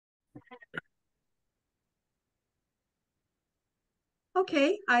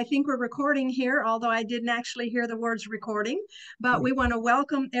Okay, I think we're recording here, although I didn't actually hear the words recording, but we want to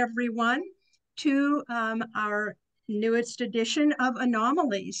welcome everyone to our newest edition of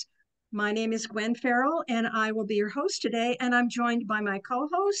Anomalies. My name is Gwen Farrell, and I will be your host today, and I'm joined by my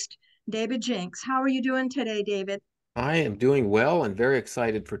co-host, David Jinks. How are you doing today, David? I am doing well and very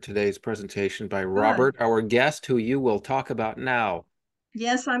excited for today's presentation by Good. Robert, our guest, who you will talk about now.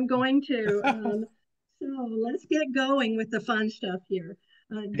 Yes, I'm going to. So let's get going with the fun stuff here.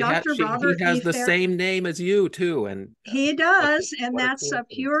 Dr. He Robert E. has the same name as you too, and He what does, and what a that's a coincidence.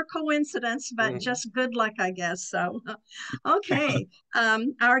 pure coincidence, but Mhm. just good luck, I guess. So, okay.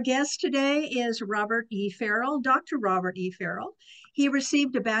 Our guest today is Robert E. Farrell, Dr. Robert E. Farrell. He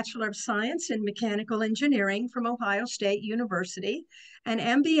received a Bachelor of Science in Mechanical Engineering from Ohio State University, an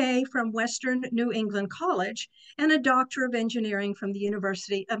MBA from Western New England College, and a Doctor of Engineering from the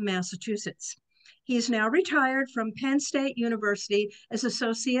University of Massachusetts. He is now retired from Penn State University as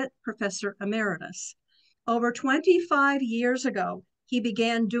Associate Professor Emeritus. Over 25 years ago, he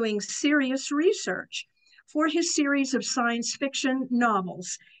began doing serious research for his series of science fiction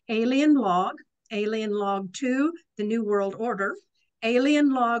novels, Alien Log, Alien Log 2, The New World Order,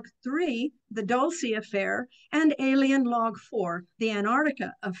 Alien Log 3, The Dulce Affair, and Alien Log 4, The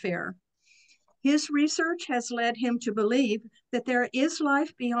Antarctica Affair. His research has led him to believe that there is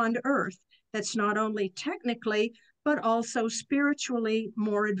life beyond Earth that's not only technically, but also spiritually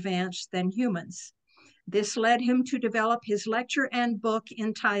more advanced than humans. This led him to develop his lecture and book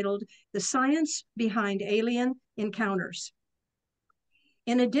entitled The Science Behind Alien Encounters.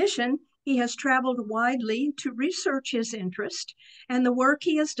 In addition, he has traveled widely to research his interest and the work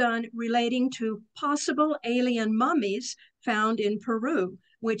he has done relating to possible alien mummies found in Peru,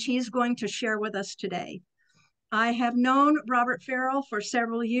 which he's going to share with us today. I have known Robert Farrell for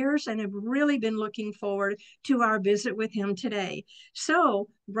several years and have really been looking forward to our visit with him today. So,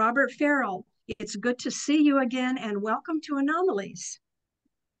 Robert Farrell, it's good to see you again and welcome to Anomalies.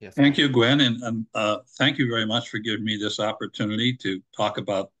 Yes, Thank you, Gwen, and thank you very much for giving me this opportunity to talk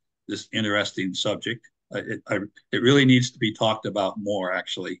about this interesting subject. It really needs to be talked about more,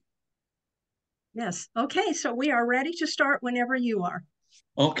 actually. Yes. Okay, so we are ready to start whenever you are.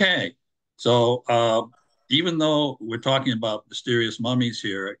 Okay, so even though we're talking about mysterious mummies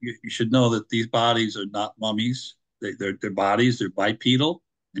here, you should know that these bodies are not mummies. They're bodies, they're bipedal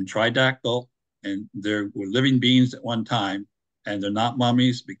and tridactyl, and they're were living beings at one time, and they're not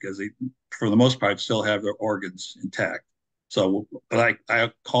mummies because they, for the most part, still have their organs intact. So, but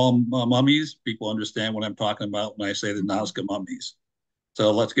I call them mummies. People understand what I'm talking about when I say the Nazca mummies.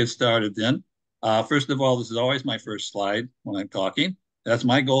 So let's get started then. First of all, this is always my first slide when I'm talking. That's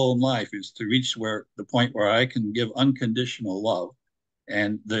my goal in life, is to reach where the point where I can give unconditional love.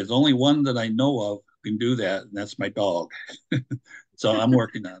 And there's only one that I know of who can do that, and that's my dog. So I'm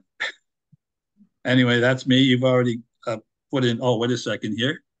working on it. Anyway, that's me. You've already put in, oh, wait a second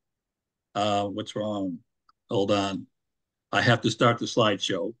here. What's wrong? Hold on. I have to start the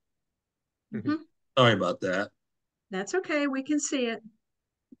slideshow. Mhm. Sorry about that. That's okay. We can see it.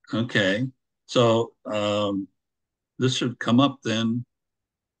 Okay. So this should come up then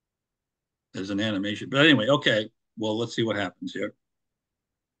as an animation. But anyway, okay. Well, let's see what happens here.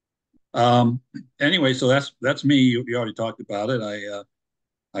 Um, anyway, so that's me. You already talked about it.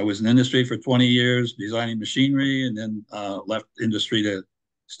 I was in industry for 20 years, designing machinery, and then left industry to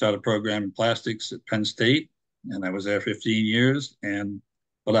start a program in plastics at Penn State, and I was there 15 years.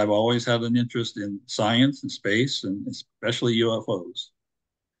 But I've always had an interest in science and space, and especially UFOs.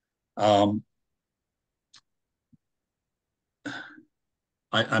 Um,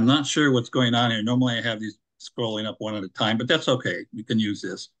 I'm not sure what's going on here. Normally, I have these scrolling up one at a time, but that's okay. We can use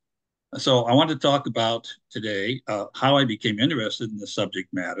this. So I want to talk about today how I became interested in the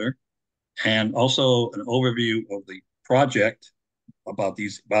subject matter, and also an overview of the project about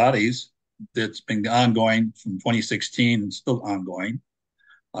these bodies that's been ongoing from 2016 and still ongoing,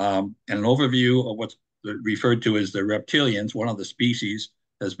 and an overview of what's referred to as the reptilians. One of the species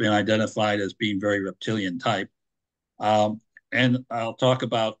has been identified as being very reptilian type. Um, and I'll talk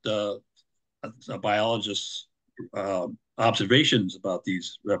about a biologist's observations about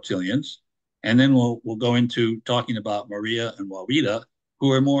these reptilians, and then we'll go into talking about Maria and Wawita,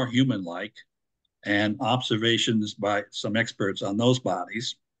 who are more human-like, and observations by some experts on those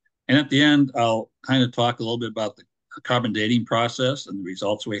bodies. And at the end, I'll kind of talk a little bit about the carbon dating process and the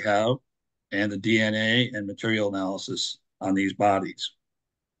results we have, and the DNA and material analysis on these bodies.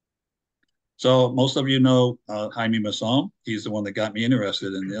 So most of you know Jaime Masson. He's the one that got me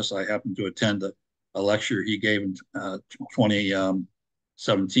interested in this. I happened to attend a lecture he gave in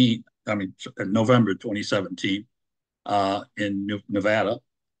 2017, November 2017. in Nevada.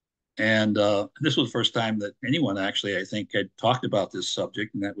 And this was the first time that anyone actually, I think, had talked about this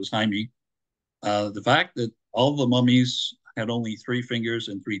subject, and that was Jaime. The fact that all the mummies had only 3 fingers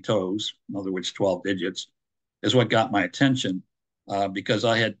and 3 toes, in other words, 12 digits, is what got my attention because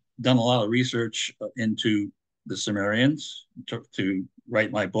I had done a lot of research into the Sumerians to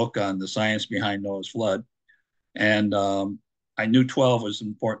write my book on the science behind Noah's flood. And I knew 12 was an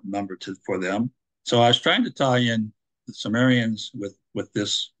important number for them. So I was trying to tie in the Sumerians with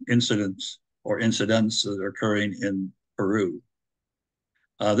this incidents or incidents that are occurring in Peru.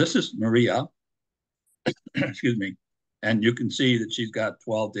 This is Maria, excuse me, and you can see that she's got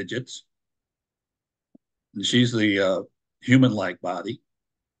 12 digits. And she's the human-like body.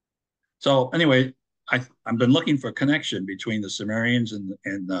 So anyway, I've been looking for a connection between the Sumerians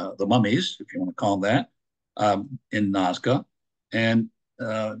and the mummies, if you want to call them that, in Nazca. And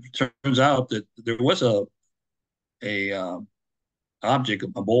it turns out that there was a object,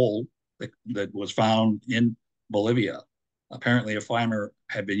 a bowl that was found in Bolivia. Apparently, a farmer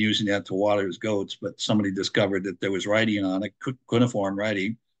had been using that to water his goats, but somebody discovered that there was writing on it, cuneiform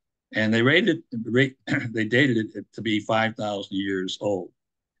writing, and they they dated it to be 5,000 years old.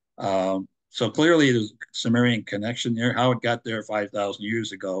 So clearly, there's a Sumerian connection there. How it got there 5,000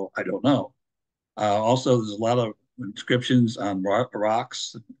 years ago, I don't know. Also, there's a lot of inscriptions on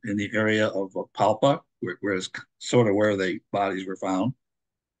rocks in the area of Palpa, where it's sort of where the bodies were found,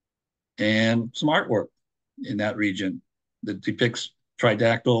 and some artwork in that region that depicts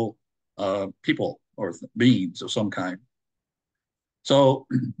tridactyl people or beings of some kind. So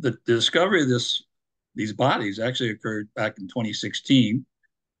the discovery of these bodies actually occurred back in 2016.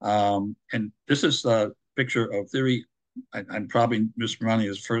 And this is a picture of Thierry. I'm probably mispronouncing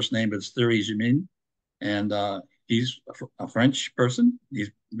his first name, but it's Thierry Jimin. And he's a French person. He's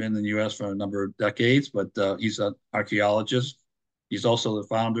been in the U.S. for a number of decades, but he's an archaeologist. He's also the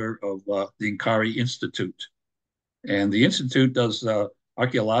founder of the Inkari Institute. And the Institute does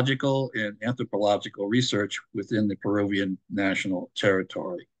archaeological and anthropological research within the Peruvian National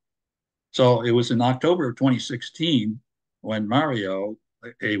Territory. So it was in October of 2016 when Mario,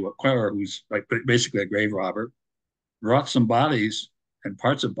 a Waquera, who's like basically a grave robber, brought some bodies and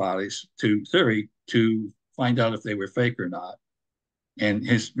parts of bodies to Thierry to find out if they were fake or not. And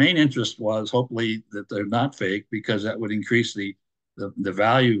his main interest was hopefully that they're not fake because that would increase the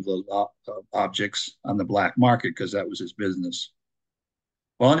value of those objects on the black market because that was his business.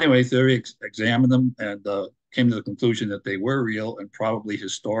 Well, anyway, Thierry examined them and came to the conclusion that they were real and probably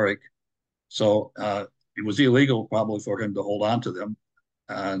historic. So it was illegal probably for him to hold on to them.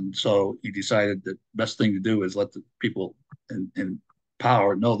 And so he decided that the best thing to do is let the people in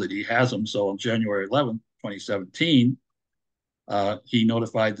power know that he has them. So on January 11th, 2017, he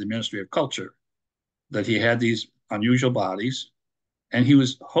notified the Ministry of Culture that he had these unusual bodies. And he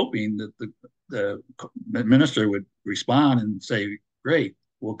was hoping that the minister would respond and say, great,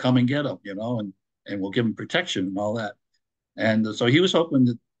 we'll come and get them, and we'll give them protection and all that. And so he was hoping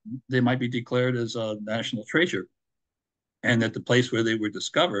that they might be declared as a national treasure and that the place where they were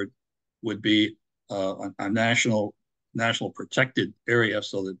discovered would be a national protected area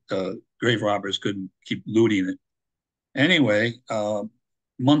so that grave robbers couldn't keep looting it. Anyway,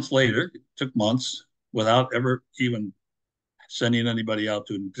 months later, it took months without ever even sending anybody out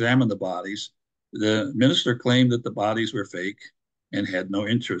to examine the bodies. The minister claimed that the bodies were fake and had no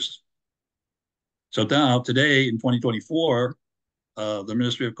interest. So now, today in 2024, the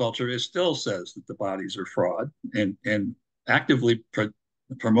Ministry of Culture still says that the bodies are fraud and actively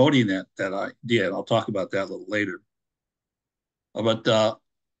promoting that idea. And I'll talk about that a little later. But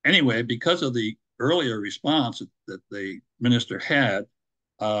anyway, because of the earlier response that the minister had,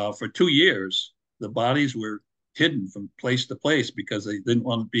 for 2 years, the bodies were hidden from place to place because they didn't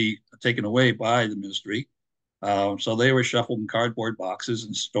want to be taken away by the ministry. So they were shuffled in cardboard boxes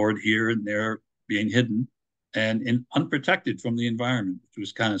and stored here and there, being hidden and unprotected from the environment, which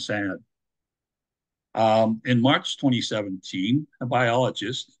was kind of sad. In March 2017, a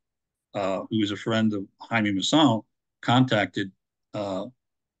biologist who was a friend of Jaime Maussan contacted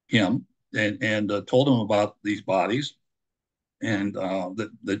him and told him about these bodies and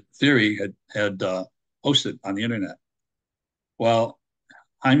the theory had posted on the internet. Well,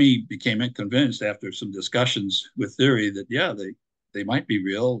 Jaime became convinced after some discussions with Theory that, yeah, they might be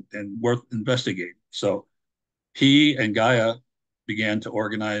real and worth investigating. So he and Gaia began to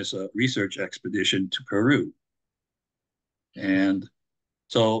organize a research expedition to Peru. And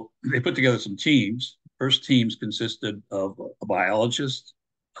so they put together some teams. First teams consisted of a biologist,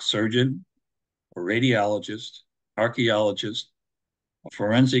 a surgeon, a radiologist, archaeologist, a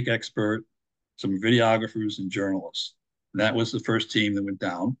forensic expert, some videographers, and journalists. And that was the first team that went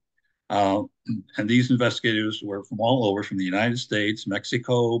down. Uh, and these investigators were from all over, from the United States,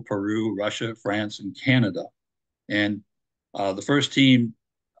 Mexico, Peru, Russia, France, and Canada. And the first team,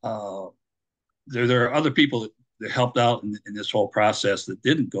 there are other people that helped out in this whole process that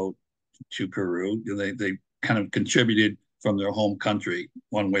didn't go to Peru. They kind of contributed from their home country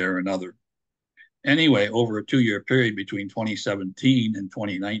one way or another. Anyway, over a 2-year period between 2017 and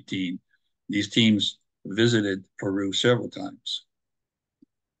 2019, these teams visited Peru several times.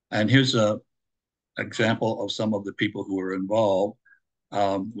 And here's an example of some of the people who were involved.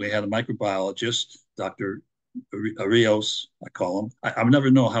 We had a microbiologist, Dr. Rios, I call him. I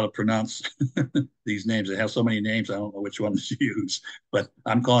never know how to pronounce these names. They have so many names, I don't know which one to use, but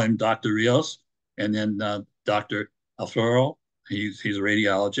I'm calling him Dr. Rios. And then Dr. Farrell, he's a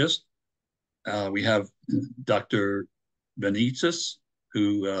radiologist. We have Dr. Benitez,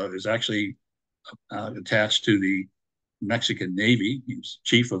 who is actually attached to the Mexican Navy. He's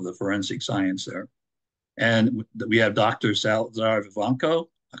chief of the forensic science there. And we have Dr. Salazar Vivanco,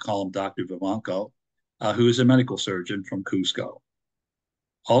 I call him Dr. Vivanco, who is a medical surgeon from Cusco.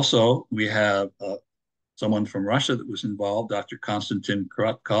 Also, we have someone from Russia that was involved, Dr. Konstantin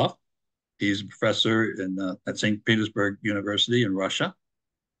Korotkov. He's a professor at St. Petersburg University in Russia.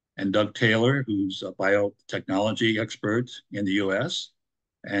 And Doug Taylor, who's a biotechnology expert in the US.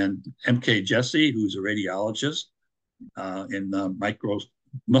 And M.K. Jesse, who's a radiologist in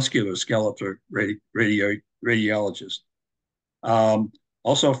musculoskeletal radiologist.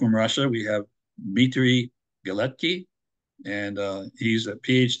 Also from Russia, we have Dmitry Galetki, and he's a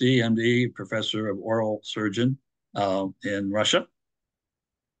PhD, MD, professor of oral surgeon in Russia.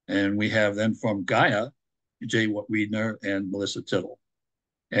 And we have then from Gaia, Jay Wiedner and Melissa Tittle.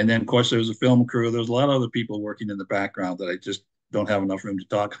 And then, of course, there's a film crew. There's a lot of other people working in the background that I just don't have enough room to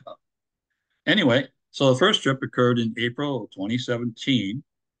talk about. Anyway, so the first trip occurred in April of 2017.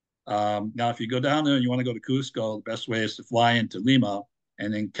 Now, if you go down there and you want to go to Cusco, the best way is to fly into Lima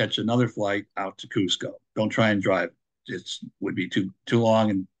and then catch another flight out to Cusco. Don't try and drive. It would be too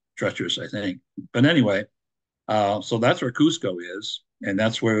long and treacherous, I think. But anyway, so that's where Cusco is, and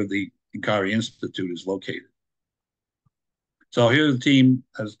that's where the Incari Institute is located. So here the team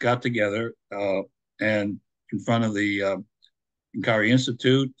has got together and in front of the Incari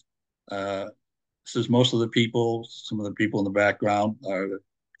Institute. This is most of the people. Some of the people in the background are the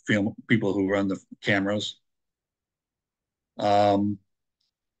film people who run the cameras.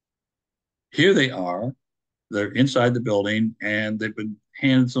 Here they are. They're inside the building, and they've been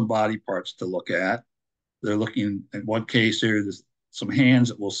handed some body parts to look at. They're looking at one case here. There's some hands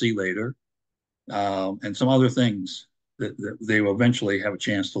that we'll see later, and some other things that they will eventually have a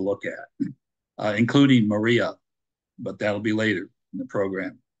chance to look at, including Maria, but that'll be later in the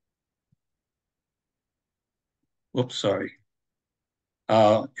program. Whoops, sorry.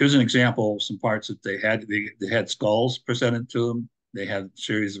 Here's an example of some parts that they had. They had skulls presented to them. They had a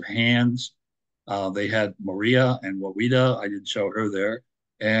series of hands. They had Maria and Wawida. I didn't show her there.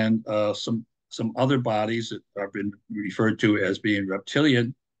 And some other bodies that have been referred to as being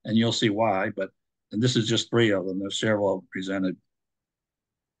reptilian, and you'll see why. And this is just 3 of them. There's several presented.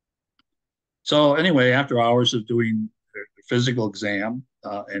 So anyway, after hours of doing the physical exam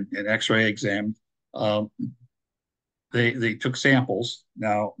and X-ray exam, they took samples.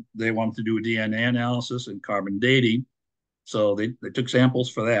 Now they wanted to do a DNA analysis and carbon dating, so they took samples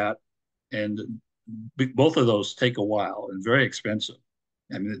for that, and both of those take a while and very expensive.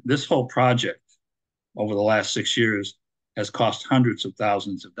 And this whole project over the last 6 years has cost hundreds of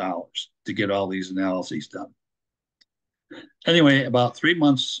thousands of dollars to get all these analyses done. Anyway, about 3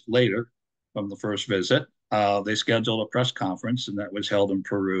 months later from the first visit, they scheduled a press conference, and that was held in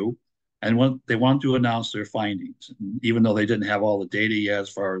Peru. And they wanted to announce their findings. And even though they didn't have all the data yet as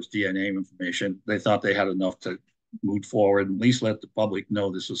far as DNA information, they thought they had enough to move forward and at least let the public know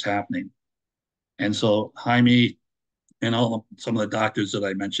this was happening. And so Jaime and some of the doctors that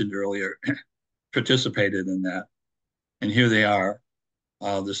I mentioned earlier participated in that. And here they are.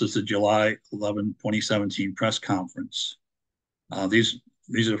 This is the July 11, 2017 press conference. These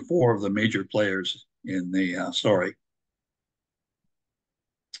are 4 of the major players in the story.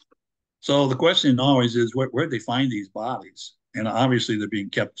 So the question always is, where'd they find these bodies? And obviously they're being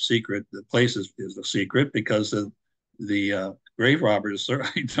kept secret. The place is a secret because the grave robbers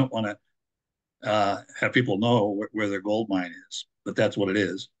certainly don't want to have people know where their gold mine is, but that's what it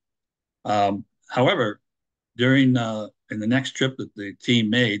is. However, in the next trip that the team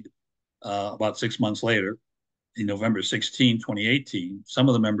made about 6 months later, in November 16, 2018, some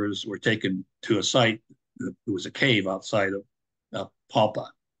of the members were taken to a site. It was a cave outside of Palpa.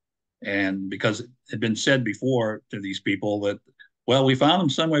 And because it had been said before to these people that, well, we found them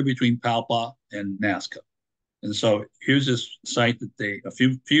somewhere between Palpa and Nazca. And so here's this site that a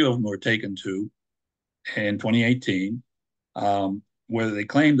few of them were taken to in 2018, where they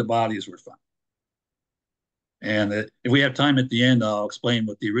claimed the bodies were found. And if we have time at the end, I'll explain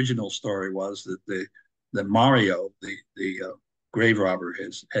what the original story was that Mario, the grave robber,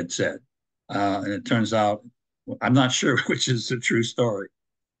 had said. And it turns out, I'm not sure which is the true story.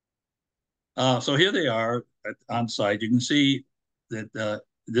 So here they are on site. You can see that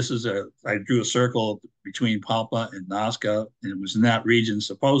I drew a circle between Palpa and Nazca, and it was in that region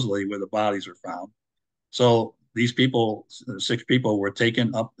supposedly where the bodies were found. So these people, 6 people, were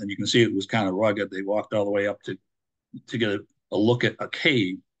taken up, and you can see it was kind of rugged. They walked all the way up to get a look at a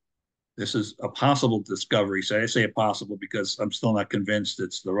cave. This is a possible discovery. So I say a possible because I'm still not convinced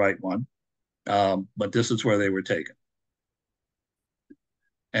it's the right one. But this is where they were taken.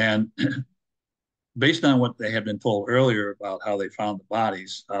 And based on what they had been told earlier about how they found the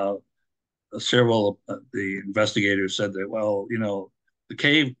bodies, several of the investigators said that, well, the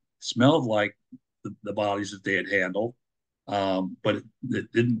cave smelled like the bodies that they had handled, but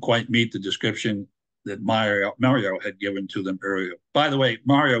it didn't quite meet the description that Mario had given to them earlier. By the way,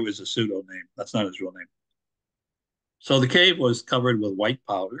 Mario is a pseudo name. That's not his real name. So the cave was covered with white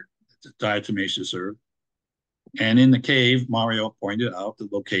powder, diatomaceous earth. And in the cave, Mario pointed out the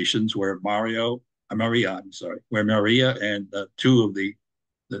locations where Maria and 2 of the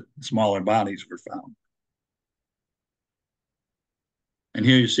smaller bodies were found. And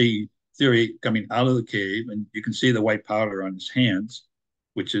here you see Theory coming out of the cave, and you can see the white powder on his hands,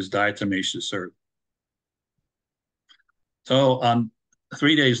 which is diatomaceous earth. So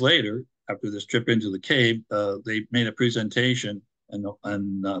 3 days later, after this trip into the cave, they made a presentation on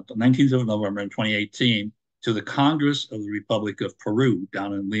the 19th of November in 2018 to the Congress of the Republic of Peru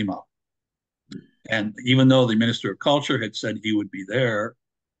down in Lima. And even though the Minister of Culture had said he would be there,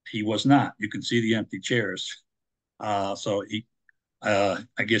 he was not. You can see the empty chairs. So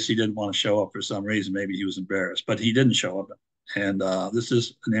I guess he didn't want to show up for some reason. Maybe he was embarrassed, but he didn't show up. And this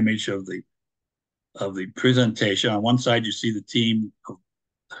is an image of the presentation. On one side, you see the team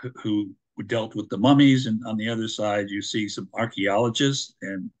who dealt with the mummies, and on the other side, you see some archaeologists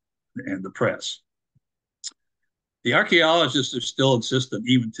and the press. The archaeologists are still insistent,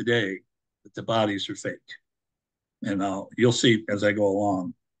 even today, that the bodies are fake. And you'll see as I go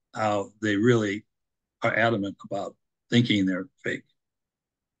along how they really are adamant about thinking they're fake.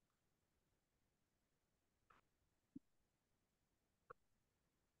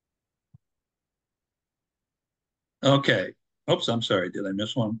 Okay. Oops, I'm sorry. Did I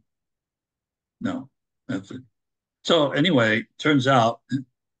miss one? No, that's it. So anyway, turns out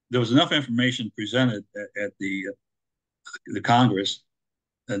there was enough information presented at the Congress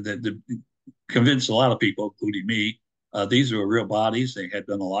that convinced a lot of people, including me, these were real bodies. They had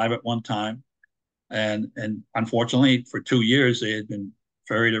been alive at one time. And unfortunately, for 2 years, they had been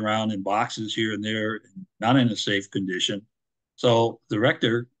ferried around in boxes here and there, not in a safe condition. So the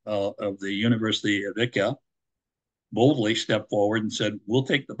rector of the University of Ica boldly stepped forward and said, we'll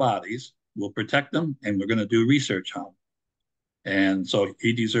take the bodies, we'll protect them, and we're going to do research on them. And so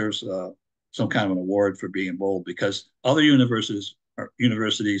he deserves some kind of an award for being bold, because other universities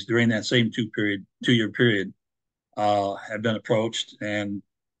during that same 2-year period have been approached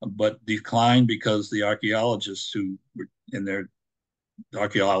but declined because the archaeologists who were in their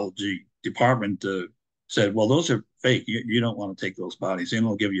archaeology department said, well, those are fake. You don't want to take those bodies.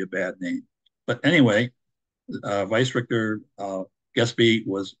 It'll give you a bad name. But anyway, Vice Rector Gillespie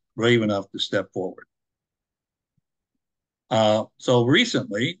was brave enough to step forward. So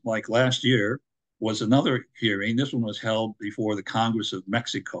recently, like last year, was another hearing. This one was held before the Congress of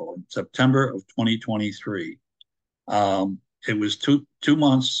Mexico in September of 2023. It was two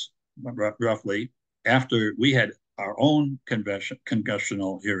months, roughly, after we had our own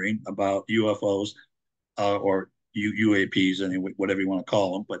congressional hearing about UFOs or UAPs, anyway, whatever you want to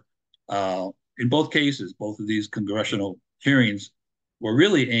call them. But in both cases, both of these congressional hearings were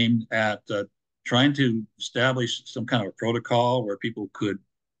really aimed at trying to establish some kind of a protocol where people could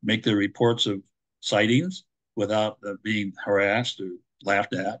make their reports of sightings without being harassed or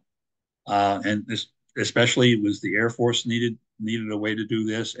laughed at. And this, especially, was the Air Force needed a way to do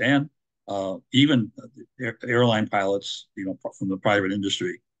this, and even airline pilots, from the private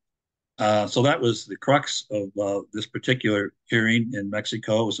industry. So that was the crux of this particular hearing in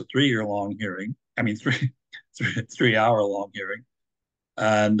Mexico. It was a 3-year-long hearing. I mean, 3-hour-long hearing,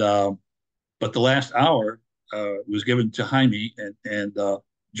 and but the last hour was given to Jaime and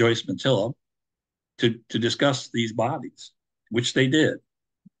Joyce Mantilla to discuss these bodies, which they did.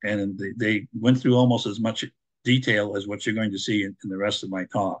 and they went through almost as much detail as what you're going to see in the rest of my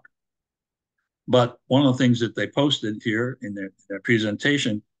talk. But one of the things that they posted here in their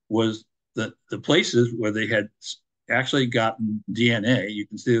presentation was that the places where they had actually gotten DNA. You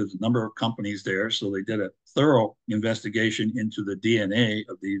can see there's a number of companies there, so they did a thorough investigation into the DNA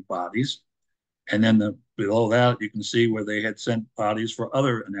of these bodies. And then below that, you can see where they had sent bodies for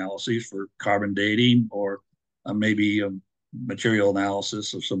other analyses for carbon dating or maybe material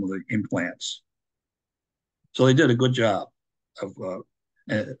analysis of some of the implants. So they did a good job of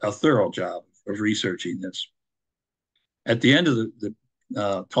a thorough job of researching this. At the end of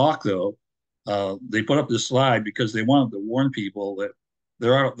the talk, though, they put up this slide because they wanted to warn people that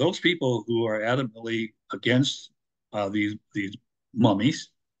there are those people who are adamantly against these mummies,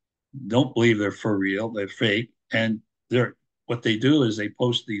 don't believe they're for real, they're fake, and what they do is they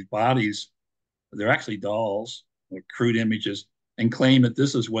post these bodies. They're actually dolls or crude images and claim that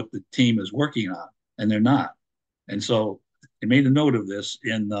this is what the team is working on, and they're not. And so they made a note of this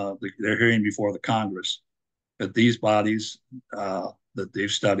in their hearing before the Congress, that these bodies that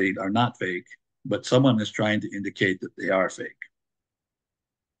they've studied are not fake, but someone is trying to indicate that they are fake.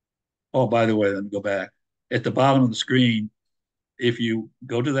 Oh, by the way, let me go back. At the bottom of the screen, if you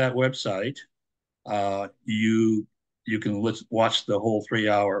go to that website, you can watch the whole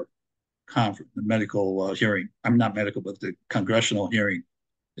 3-hour medical hearing. I'm not medical, but the congressional hearing.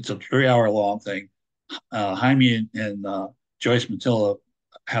 It's a 3-hour long thing. Jaime and Joyce Matilla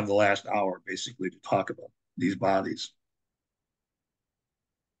have the last hour basically to talk about these bodies.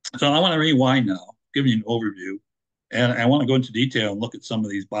 So I want to rewind now, give you an overview, and I want to go into detail and look at some of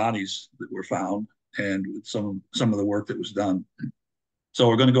these bodies that were found and some of the work that was done. So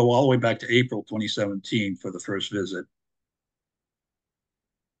we're going to go all the way back to April 2017 for the first visit.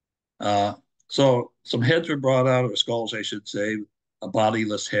 So some heads were brought out, or skulls, I should say,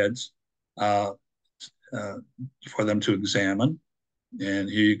 bodiless heads for them to examine. And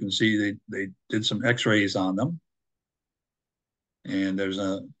here you can see they did some x-rays on them. And there's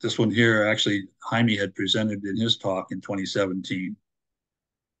this one here, actually, Jaime had presented in his talk in 2017.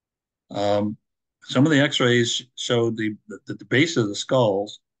 Some of the x-rays showed that the base of the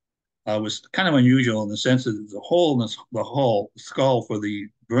skulls was kind of unusual in the sense that there's a hole in the whole skull for the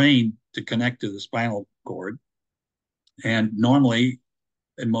brain to connect to the spinal cord. And normally,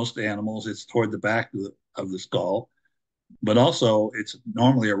 in most animals, it's toward the back of the skull, but also it's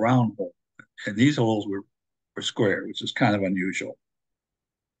normally a round hole. And these holes were square, which is kind of unusual.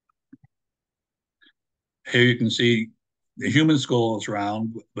 Here you can see the human skull is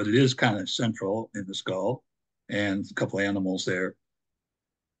round, but it is kind of central in the skull, and a couple of animals there.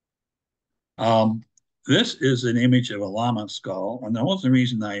 This is an image of a llama skull, and the only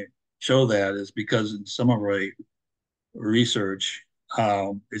reason I show that is because in some of our research,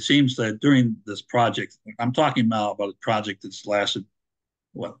 it seems that during this project, I'm talking now about a project that's lasted,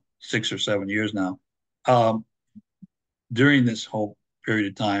 what, 6 or 7 years now. During this whole period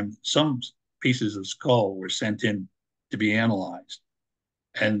of time, some pieces of skull were sent in to be analyzed,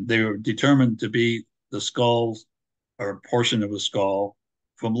 and they were determined to be the skulls or a portion of a skull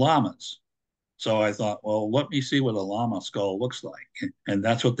from llamas. So I thought, well, let me see what a llama skull looks like. And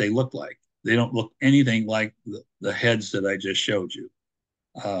that's what they look like. They don't look anything like the heads that I just showed you.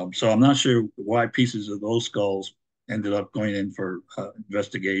 So I'm not sure why pieces of those skulls ended up going in for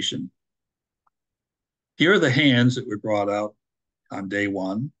investigation. Here are the hands that were brought out on day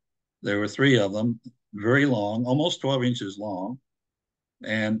one. There were 3 of them, very long, almost 12 inches long.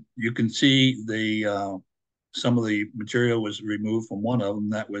 And you can see some of the material was removed from one of them.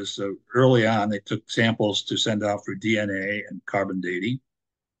 That was early on. They took samples to send out for DNA and carbon dating.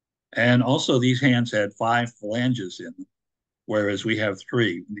 And also these hands had 5 phalanges in them, whereas we have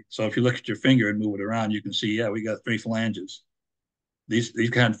 3. So if you look at your finger and move it around, you can see, yeah, we got 3 phalanges. These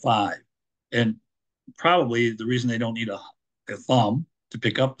had 5. And probably the reason they don't need a thumb to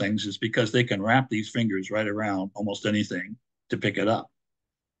pick up things is because they can wrap these fingers right around almost anything to pick it up.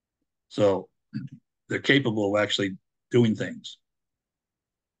 So they're capable of actually doing things.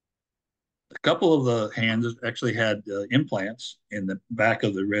 A couple of the hands actually had implants in the back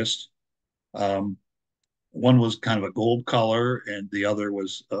of the wrist. One was kind of a gold color, and the other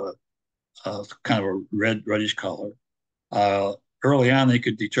was kind of a reddish color. Early on, they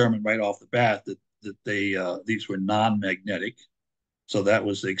could determine right off the bat that these were non-magnetic. So that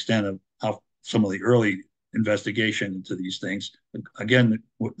was the extent of how some of the early investigation into these things. Again,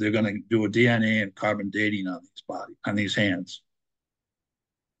 they're going to do a DNA and carbon dating on these hands.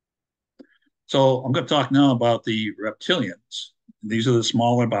 So I'm going to talk now about the reptilians. These are the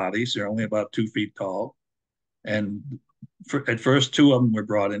smaller bodies. They're only about 2 feet tall. And at first, two of them were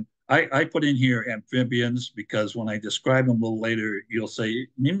brought in. I put in here amphibians because when I describe them a little later, you'll say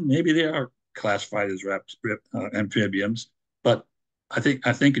maybe they are classified as amphibians, but I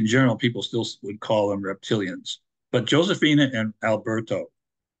think in general people still would call them reptilians. But Josephina and Alberto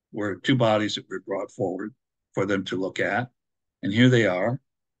were two bodies that were brought forward for them to look at, and here they are.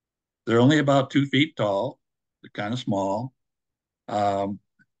 They're only about 2 feet tall. They're kind of small, um,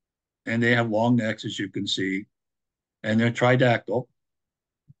 and they have long necks, as you can see, and they're tridactyl,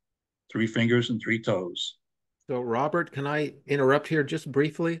 3 fingers and 3 toes. So, Robert, can I interrupt here just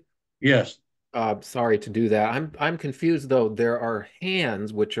briefly? Yes, Sorry to do that. I'm confused though. There are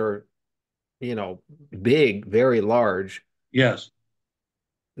hands which are, you know, big, very large. yes.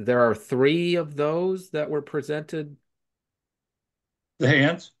 There are three of those that were presented. The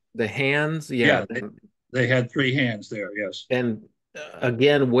hands? The hands, Yeah, yeah. they had 3 hands there. Yes. And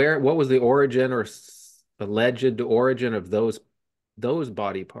again, what was the origin or alleged origin of those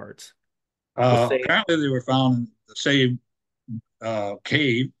body parts? The same, Apparently, they were found in the same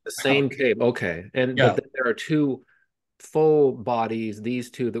cave. the same cave. Okay. But Yeah. then there are two full bodies,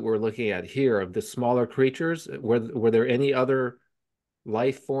 these two that we're looking at here of the smaller creatures. Were there any other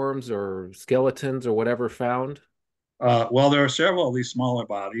life forms or skeletons or whatever found? Well, there are several of these smaller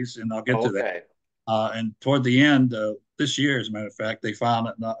bodies, and I'll get to that. Okay. And toward the end this year, as a matter of fact, they found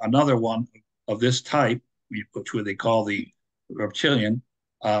another one of this type, which they call the reptilian,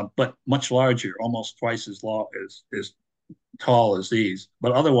 but much larger, almost twice as long as tall as these,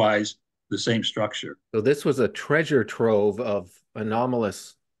 but otherwise the same structure. So this was a treasure trove of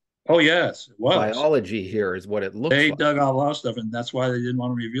anomalous Oh yes, it was. biology here is what it looks They like. dug out a lot of stuff, and that's why they didn't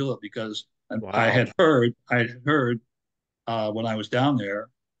want to reveal it because Wow. I had heard when I was down there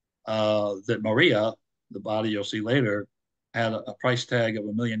that Maria, the body you'll see later, had a price tag of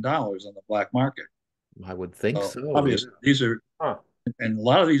 $1 million on the black market. I would think So so, yeah. obviously these are, Huh. and a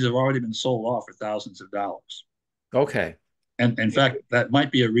lot of these have already been sold off for thousands of dollars. Okay. And in fact, that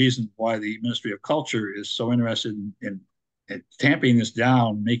might be a reason why the Ministry of Culture is so interested in tamping this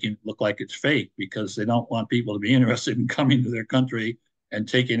down, making it look like it's fake, because they don't want people to be interested in coming to their country and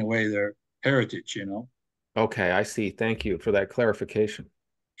taking away their heritage, you know? Okay, I see. Thank you for that clarification.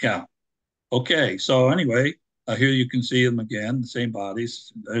 Yeah. Okay. So anyway, here you can see them again, the same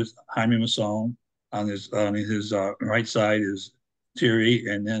bodies. There's Jaime Masson on his right side is Thierry,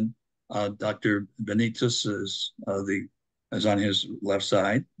 and then Dr. Benitez is on his left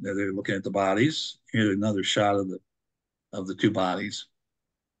side. They're looking at the bodies. Here's another shot of the two bodies.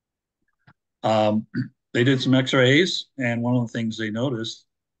 Um, they did some X-rays, and one of the things they noticed,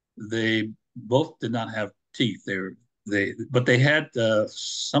 they both did not have teeth. But they had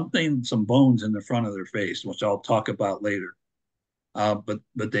some bones in the front of their face, which I'll talk about later. But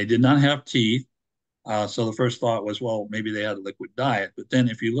they did not have teeth. So the first thought was, well, maybe they had a liquid diet. But then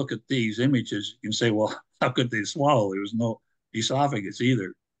if you look at these images, you can say, well, how could they swallow? There was no esophagus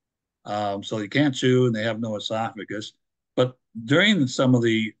either. So they can't chew and they have no esophagus. But during some of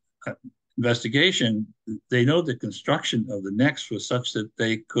the investigation, they know the construction of the necks was such that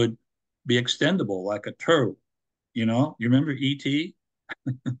they could be extendable like a turtle. You know, you remember E.T.?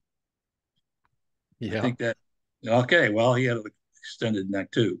 I Yeah. think that, okay, well, he had an extended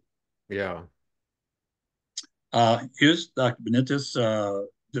neck too. Yeah. Here's Dr. Benitez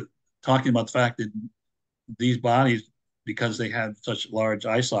talking about the fact that these bodies, because they had such large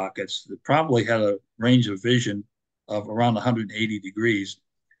eye sockets, they probably had a range of vision of around 180 degrees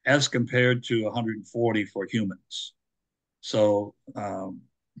as compared to 140 for humans. So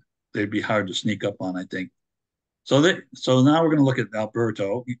they'd be hard to sneak up on, I think. So now we're going to look at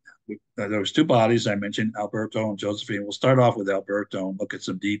Alberto. There was two bodies I mentioned, Alberto and Josephine. We'll start off with Alberto and look at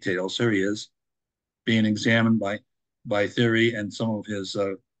some details. Here he is, being examined by Thierry and some of his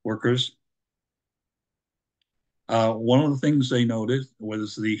workers. One of the things they noted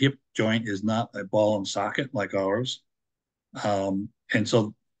was the hip joint is not a ball and socket like ours. And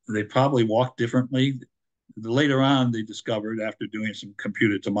so they probably walk differently. Later on, they discovered, after doing some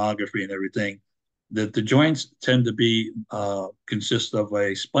computer tomography and everything, that the joints tend to be consist of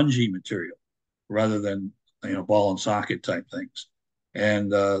a spongy material rather than ball and socket type things.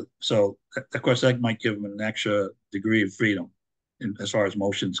 And so, of course, that might give them an extra degree of freedom as far as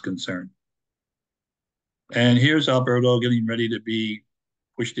motion is concerned. And here's Alberto getting ready to be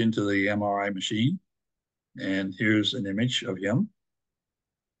pushed into the MRI machine. And here's an image of him.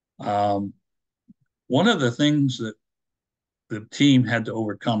 One of the things that the team had to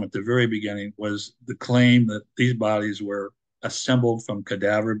overcome at the very beginning was the claim that these bodies were assembled from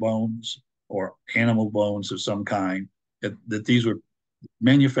cadaver bones or animal bones of some kind, that these were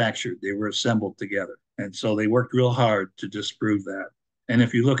manufactured. They were assembled together. And so they worked real hard to disprove that. And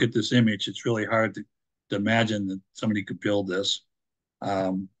if you look at this image, it's really hard to imagine that somebody could build this.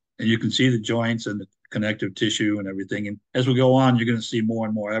 And you can see the joints and the connective tissue and everything. And as we go on, you're going to see more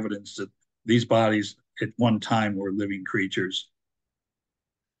and more evidence that these bodies at one time were living creatures.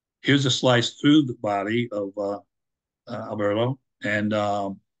 Here's a slice through the body of Alberto. And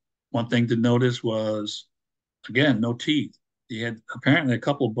one thing to notice was, again, no teeth. He had apparently a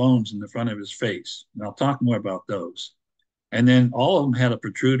couple of bones in the front of his face. And I'll talk more about those. And then all of them had a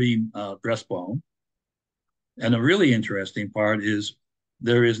protruding breastbone. And a really interesting part is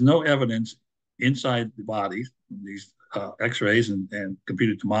there is no evidence inside the body, these x-rays and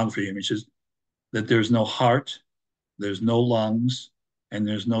computed tomography images, that there's no heart, there's no lungs, and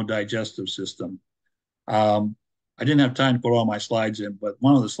there's no digestive system. I didn't have time to put all my slides in, but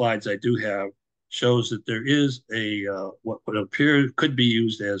one of the slides I do have shows that there is a what would appear could be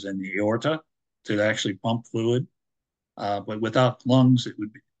used as an aorta to actually pump fluid, but without lungs,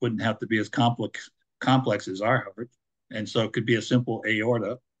 wouldn't have to be as complex as our heart, and so it could be a simple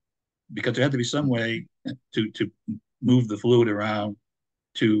aorta because there had to be some way to move the fluid around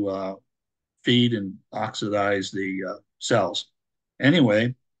to feed and oxidize the cells.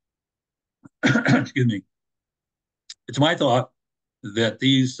 Anyway, excuse me. It's my thought that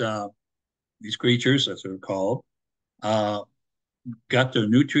these creatures, as they're called, got their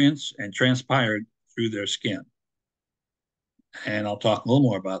nutrients and transpired through their skin. And I'll talk a little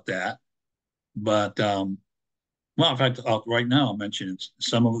more about that. But, well, in fact, right now I'll mention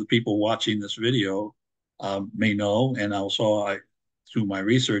some of the people watching this video may know, and also through my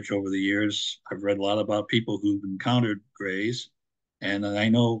research over the years, I've read a lot about people who've encountered grays. And I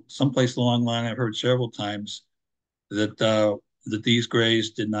know someplace along the line I've heard several times that these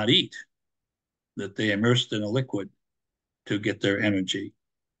grays did not eat, that they immersed in a liquid to get their energy.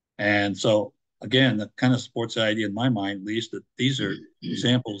 And so, again, that kind of supports the idea in my mind, at least, that these are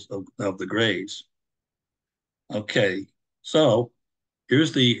examples of the grays. Okay, so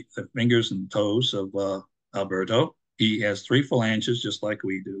here's the fingers and toes of Alberto. He has 3 phalanges, just like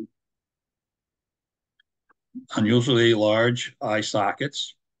we do. Unusually large eye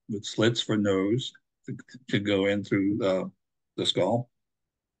sockets with slits for nose to go in through the skull.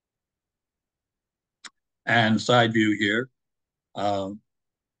 And side view here,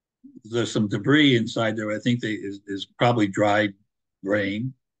 there's some debris inside there. I think is probably dried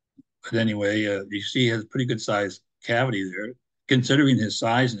brain. But anyway, you see he has a pretty good sized cavity there, considering his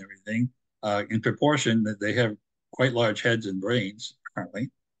size and everything. In proportion, that they have quite large heads and brains, apparently.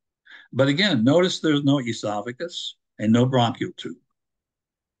 But again, notice there's no esophagus and no bronchial tube.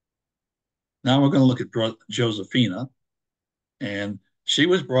 Now we're going to look at Josephina, and she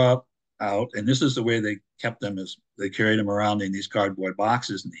was brought out, and this is the way they kept them, as they carried them around in these cardboard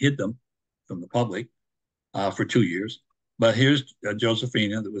boxes and hid them from the public for 2 years. But here's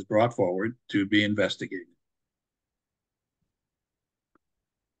Josephina that was brought forward to be investigated.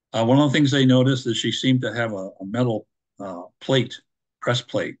 One of the things they noticed is she seemed to have a metal plate, press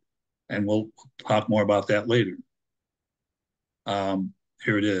plate, and we'll talk more about that later.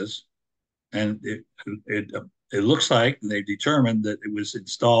 Here it is. And it looks like they determined that it was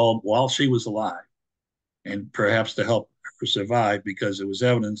installed while she was alive, and perhaps to help her survive, because it was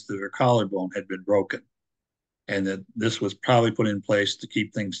evidence that her collarbone had been broken, and that this was probably put in place to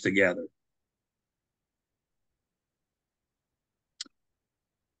keep things together.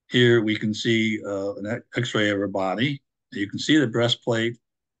 Here we can see an x-ray of her body. You can see the breastplate.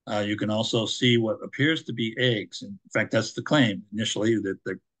 You can also see what appears to be eggs. In fact, that's the claim initially, that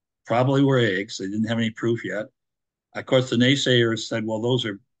they probably were eggs. They didn't have any proof yet. Of course, the naysayers said, well, those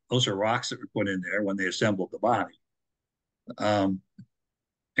are rocks that were put in there when they assembled the body.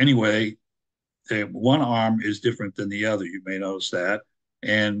 Anyway, one arm is different than the other. You may notice that.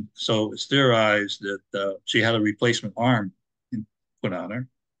 And so it's theorized that she had a replacement arm put on her.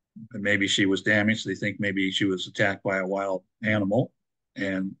 And maybe she was damaged. They think maybe she was attacked by a wild animal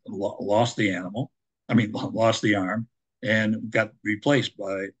and lost the arm, and got replaced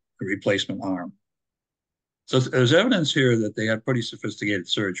by a replacement arm. So there's evidence here that they had pretty sophisticated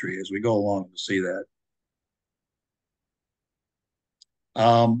surgery. As we go along, we'll see that.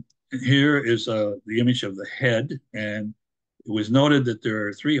 Here is the image of the head, and it was noted that there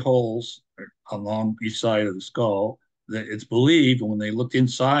are 3 holes along each side of the skull. That it's believed, when they looked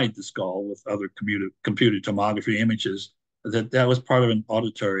inside the skull with other computed tomography images, that was part of an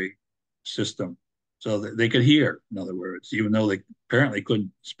auditory system, so that they could hear, in other words, even though they apparently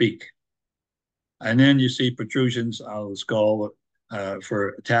couldn't speak. And then you see protrusions out of the skull for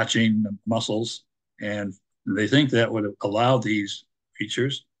attaching muscles, and they think that would allow these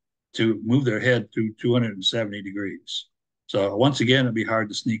creatures to move their head through 270 degrees. So once again, it'd be hard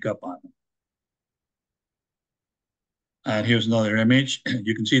to sneak up on them. And here's another image.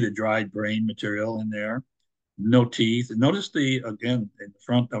 You can see the dried brain material in there. No teeth. And notice again, in the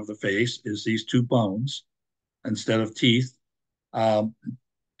front of the face is these two bones instead of teeth. And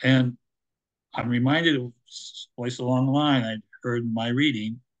I'm reminded of a place along the line I heard in my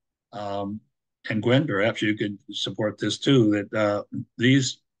reading, and Gwen, perhaps you could support this too, that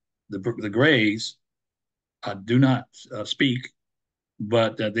the Greys do not speak,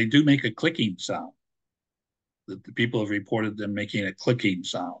 but they do make a clicking sound. The people have reported them making a clicking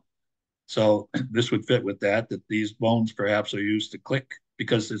sound. So this would fit with that these bones perhaps are used to click,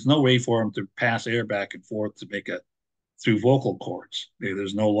 because there's no way for them to pass air back and forth to make through vocal cords.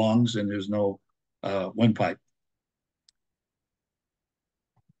 There's no lungs and there's no windpipe.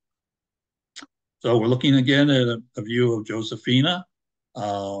 So we're looking again at a view of Josephina.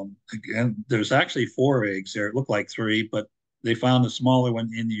 Again, there's actually 4 eggs there. It looked like 3, but they found the smaller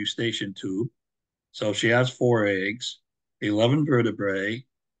one in the eustachian tube. So she has 4 eggs, 11 vertebrae,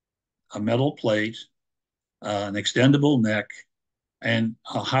 a metal plate, an extendable neck, and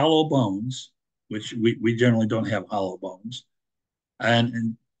hollow bones, which we generally don't have hollow bones,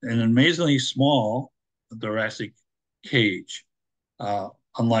 and an amazingly small thoracic cage,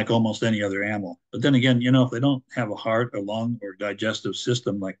 unlike almost any other animal. But then again, if they don't have a heart, a lung, or digestive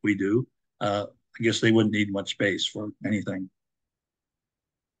system like we do, I guess they wouldn't need much space for anything.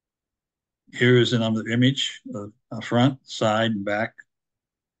 Here is another image of front, side, and back.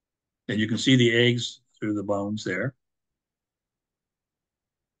 And you can see the eggs through the bones there.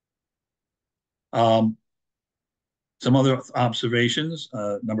 Some other observations.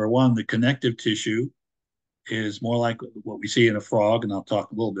 Number one, the connective tissue is more like what we see in a frog, and I'll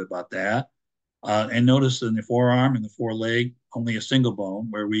talk a little bit about that. And notice in the forearm and the foreleg, only a single bone,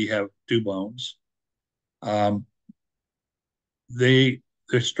 where we have 2 bones. Their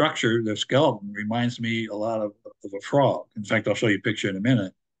structure, their skeleton, reminds me a lot of a frog. In fact, I'll show you a picture in a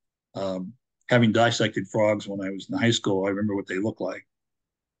minute. Having dissected frogs when I was in high school, I remember what they look like.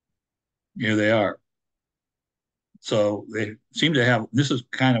 Here they are. So they seem to have, this is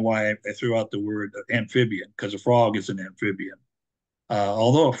kind of why I threw out the word amphibian, because a frog is an amphibian.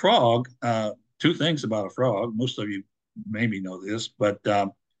 Although a frog, 2 things about a frog, most of you maybe know this, but a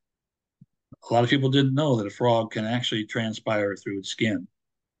lot of people didn't know that a frog can actually transpire through its skin.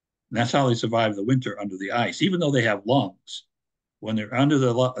 And that's how they survive the winter under the ice, even though they have lungs. When they're under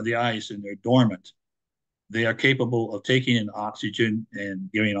the ice and they're dormant, they are capable of taking in oxygen and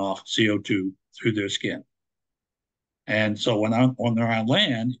giving off CO2 through their skin. And so when they're on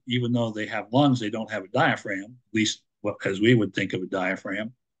land, even though they have lungs, they don't have a diaphragm, at least as we would think of a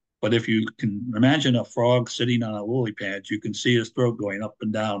diaphragm. But if you can imagine a frog sitting on a lily pad, you can see his throat going up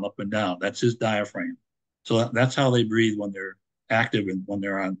and down, up and down. That's his diaphragm. So that's how they breathe when they're active and when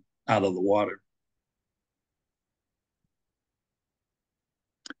they're out of the water.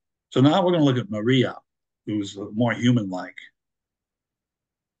 So now we're going to look at Maria, who's more human-like.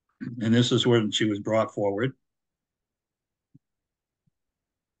 And this is when she was brought forward.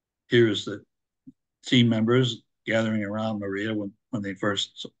 Here's the team members gathering around Maria when they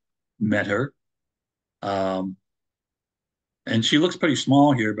first met her. And she looks pretty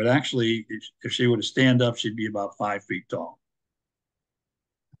small here, but actually, if she were to stand up, she'd be about 5 feet tall.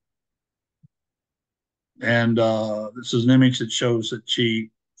 And this is an image that shows that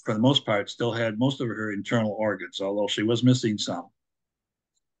she, for the most part, still had most of her internal organs, although she was missing some.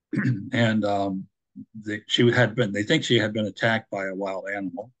 And they think she had been attacked by a wild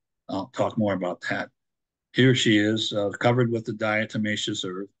animal. I'll talk more about that. Here she is, covered with the diatomaceous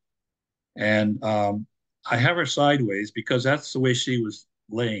earth. And I have her sideways because that's the way she was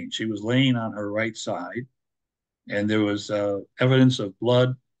laying. She was laying on her right side, and there was evidence of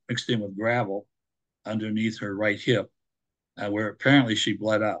blood mixed in with gravel underneath her right hip, where apparently she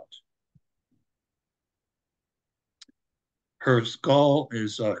bled out. Her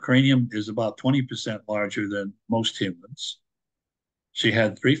cranium is about 20% larger than most humans. She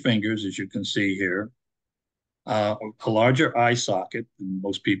had 3 fingers, as you can see here, a larger eye socket than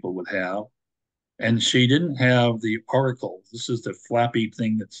most people would have, and she didn't have the auricle. This is the flappy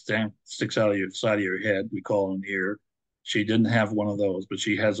thing that sticks out of your side of your head. We call it an ear. She didn't have one of those, but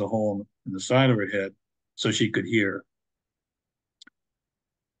she has a hole in the side of her head so she could hear.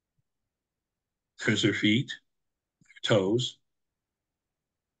 There's her feet, her toes.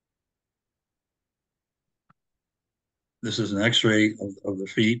 This is an x-ray of the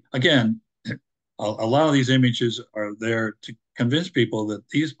feet. Again, a lot of these images are there to convince people that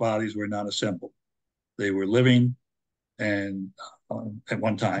these bodies were not assembled. They were living, and at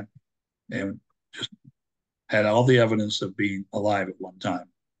one time, and just had all the evidence of being alive at one time.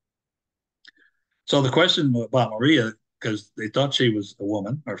 So the question about Maria, because they thought she was a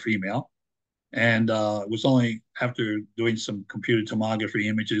woman or female, and it was only after doing some computer tomography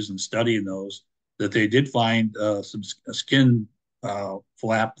images and studying those that they did find a skin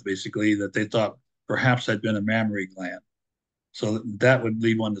flap, basically, that they thought perhaps had been a mammary gland. So that would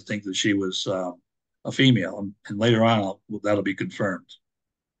lead one to think that she was a female. And later on, that'll be confirmed.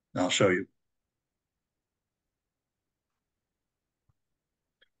 I'll show you.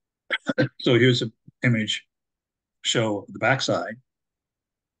 So here's an image show the backside.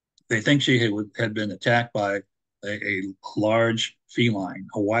 They think she had been attacked by a large feline,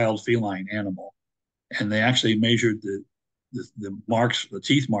 a wild feline animal. And they actually measured the marks, the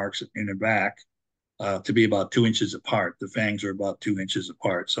teeth marks in her back to be about 2 inches apart. The fangs are about 2 inches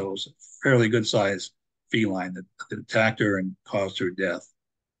apart. So it was a fairly good sized feline that attacked her and caused her death.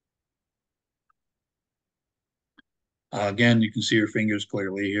 Again, you can see her fingers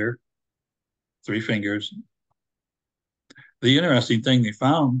clearly here. 3 fingers. The interesting thing they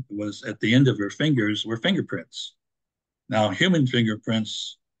found was at the end of her fingers were fingerprints. Now, human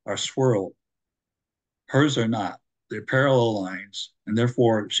fingerprints are swirled. Hers are not. They're parallel lines, and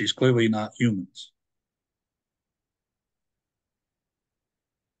therefore she's clearly not humans.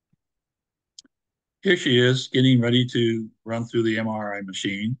 Here she is getting ready to run through the MRI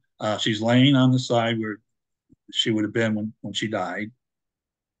machine. She's laying on the side where she would have been when she died.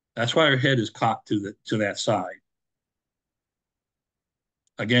 That's why her head is cocked to that side.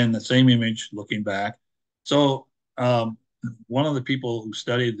 Again, the same image looking back. So one of the people who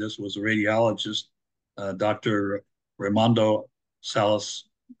studied this was a radiologist, Dr. Raimundo Salas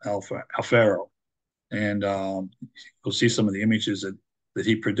Alfaro. And you'll see some of the images that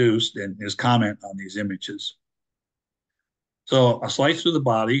he produced and his comment on these images. So a slice through the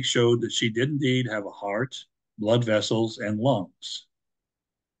body showed that she did indeed have a heart, blood vessels, and lungs.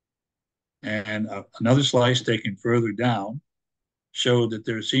 And another slice taken further down showed that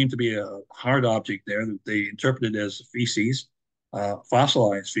there seemed to be a hard object there that they interpreted as feces,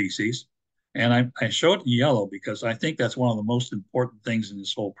 fossilized feces. And I show it in yellow because I think that's one of the most important things in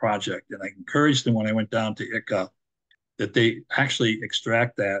this whole project. And I encouraged them when I went down to ICA that they actually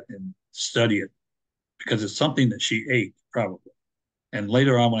extract that and study it because it's something that she ate, probably. And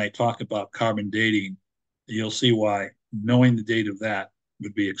later on, when I talk about carbon dating, you'll see why knowing the date of that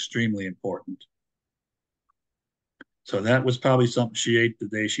would be extremely important. So that was probably something she ate the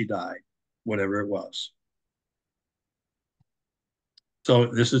day she died, whatever it was. So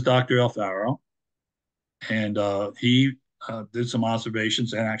this is Dr. Alfaro, and he did some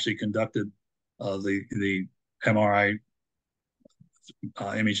observations and actually conducted the MRI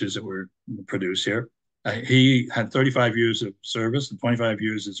images that were produced here. He had 35 years of service and 25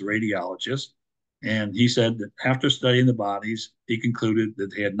 years as a radiologist. And he said that after studying the bodies, he concluded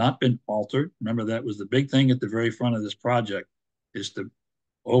that they had not been altered. Remember, that was the big thing at the very front of this project, is to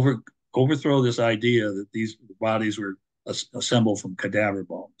overthrow this idea that these bodies were assembled from cadaver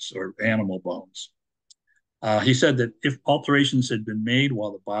bones or animal bones. He said that if alterations had been made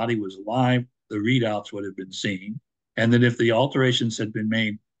while the body was alive, the readouts would have been seen. And that if the alterations had been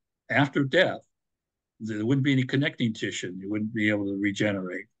made after death, there wouldn't be any connecting tissue. You wouldn't be able to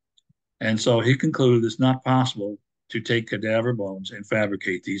regenerate. And so he concluded it's not possible to take cadaver bones and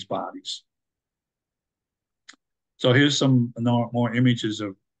fabricate these bodies. So here's some more images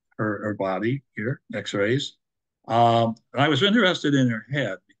of her body here, x-rays. I was interested in her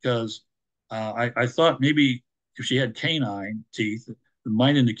head because I thought maybe if she had canine teeth, it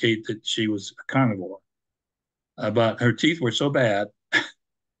might indicate that she was a carnivore. But her teeth were so bad,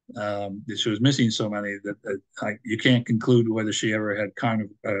 she was missing so many that you can't conclude whether she ever had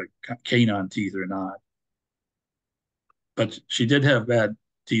canine teeth or not. But she did have bad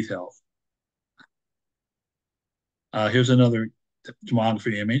teeth health. Here's another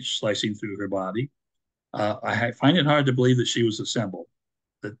tomography image slicing through her body. I find it hard to believe that she was assembled,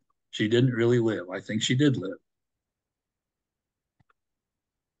 that she didn't really live. I think she did live.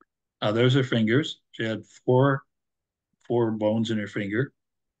 There's her fingers. She had four bones in her finger.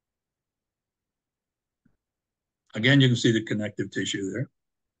 Again, you can see the connective tissue there,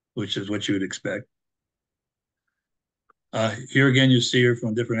 which is what you would expect. Here again, you see her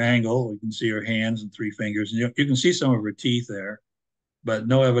from a different angle. You can see her hands and 3 fingers. And you can see some of her teeth there, but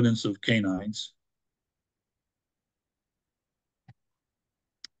no evidence of canines.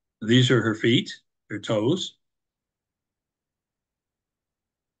 These are her feet, her toes.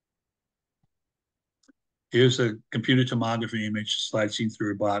 Here's a computer tomography image slicing through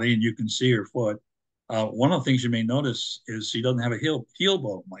her body, and you can see her foot. One of the things you may notice is she doesn't have a heel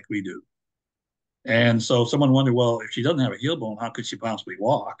bone like we do. And so someone wondered, well, if she doesn't have a heel bone, how could she possibly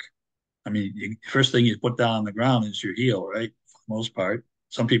walk? I mean, first thing you put down on the ground is your heel, right? For the most part.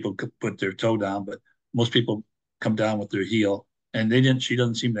 Some people could put their toe down, but most people come down with their heel. And they didn't. She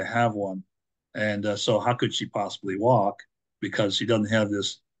doesn't seem to have one. And so, how could she possibly walk? Because she doesn't have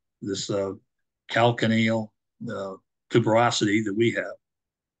this calcaneal tuberosity that we have.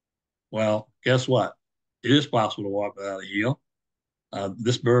 Well, guess what? It is possible to walk without a heel.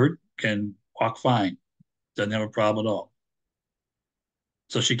 This bird can walk fine. Doesn't have a problem at all.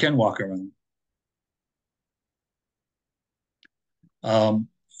 So she can walk around.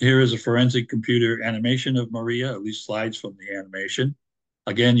 Here is a forensic computer animation of Maria, at least slides from the animation.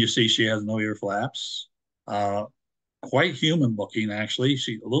 Again, you see she has no ear flaps. Quite human looking, actually.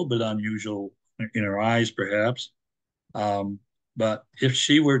 She's a little bit unusual in her eyes, perhaps. But if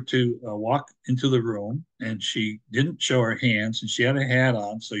she were to walk into the room and she didn't show her hands and she had a hat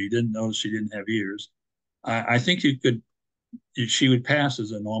on, so you didn't notice she didn't have ears, I think she would pass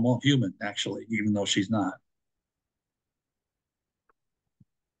as a normal human, actually, even though she's not.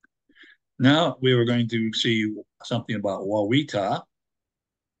 Now we were going to see something about Wawita.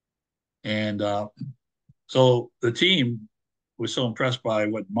 And so the team was so impressed by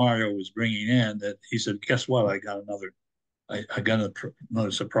what Mario was bringing in that he said, guess what? I got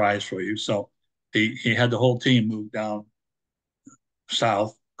another surprise for you. So he had the whole team move down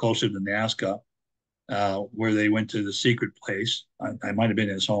south, closer to Nazca, where they went to the secret place. I might have been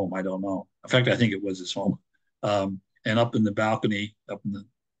his home. I don't know. In fact, I think it was his home. And up in the balcony,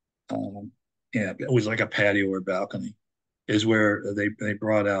 yeah, it was like a patio or balcony, is where they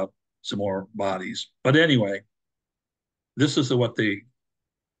brought out some more bodies. But anyway, this is what they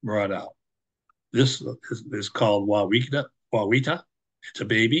brought out. This is called Wawita. It's a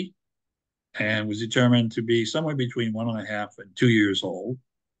baby and was determined to be somewhere between 1.5 and 2 years old.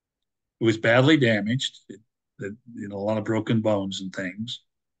 It was badly damaged, a lot of broken bones and things.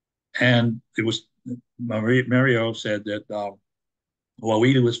 And it was Mario said that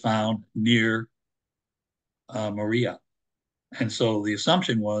Wawita was found near Maria. And so the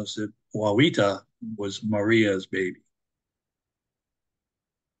assumption was that Wawita was Maria's baby.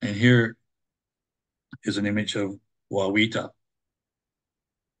 And here is an image of Wawita.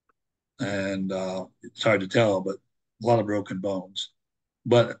 And it's hard to tell, but a lot of broken bones.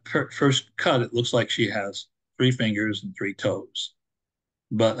 But first cut, it looks like she has 3 fingers and 3 toes.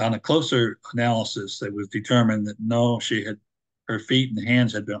 But on a closer analysis, it was determined that no, her feet and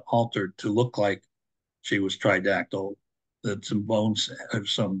hands had been altered to look like she was tridactyl, that some bones,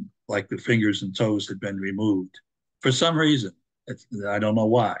 like the fingers and toes, had been removed for some reason. I don't know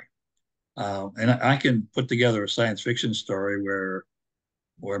why. And I can put together a science fiction story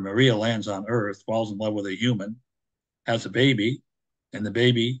where Maria lands on Earth, falls in love with a human, has a baby, and the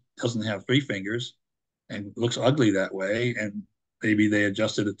baby doesn't have 3 fingers and looks ugly that way. And maybe they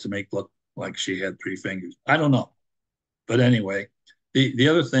adjusted it to make it look like she had 3 fingers. I don't know. But anyway, the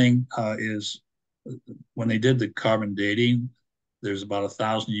other thing is when they did the carbon dating, there's about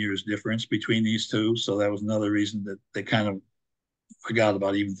 1,000 years difference between these two. So that was another reason that they kind of forgot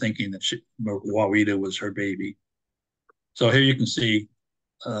about even thinking that Wawita was her baby. So here you can see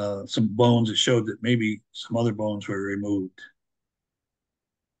some bones that showed that maybe some other bones were removed.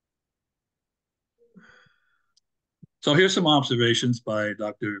 So here's some observations by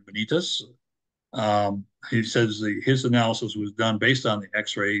Dr. Benitez. He says his analysis was done based on the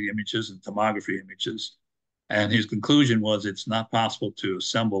X-ray images and tomography images. And his conclusion was it's not possible to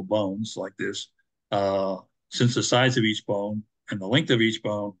assemble bones like this since the size of each bone and the length of each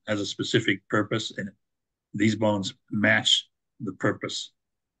bone has a specific purpose, and these bones match the purpose.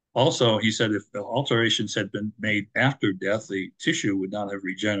 Also, he said if the alterations had been made after death, the tissue would not have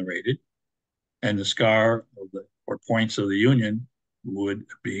regenerated, and the scar or points of the union would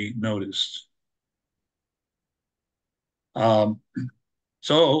be noticed.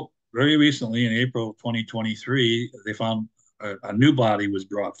 So very recently, in April of 2023, they found a new body was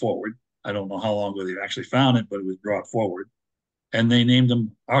brought forward. I don't know how long ago they actually found it, but it was brought forward. And they named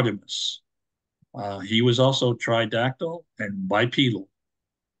him Artemis. He was also tridactyl and bipedal.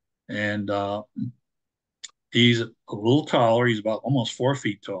 And he's a little taller. He's about almost 4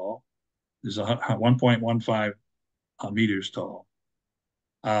 feet tall. He's 1.15 meters tall.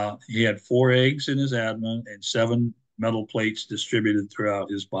 He had 4 eggs in his abdomen and 7 metal plates distributed throughout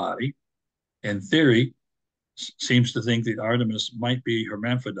his body. In theory, seems to think that Artemis might be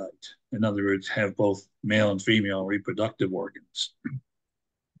hermaphrodite. In other words, have both male and female reproductive organs.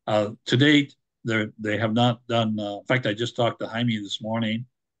 To date, they have not done, in fact, I just talked to Jaime this morning,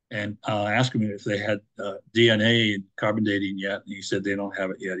 and asked him if they had DNA and carbon dating yet, and he said they don't have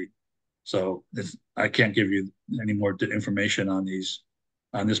it yet. So I can't give you any more information on this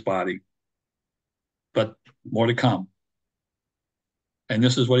body, but more to come. And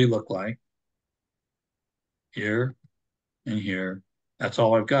this is what he looked like here and here. That's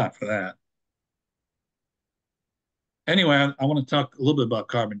all I've got for that. Anyway, I want to talk a little bit about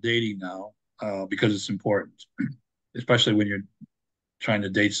carbon dating now because it's important, especially when you're trying to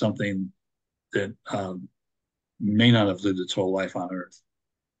date something that may not have lived its whole life on Earth.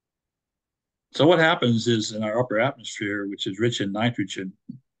 So what happens is in our upper atmosphere, which is rich in nitrogen,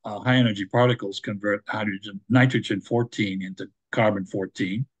 high energy particles convert nitrogen 14 into carbon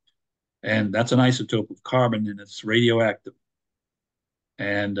 14. And that's an isotope of carbon, and it's radioactive.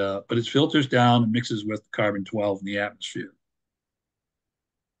 And but it filters down and mixes with carbon 12 in the atmosphere.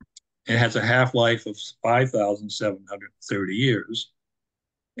 It has a half-life of 5,730 years.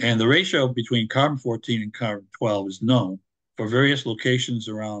 And the ratio between carbon 14 and carbon 12 is known for various locations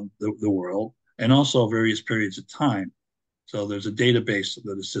around the world and also various periods of time. So there's a database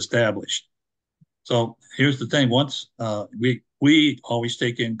that is established. So here's the thing. Once we always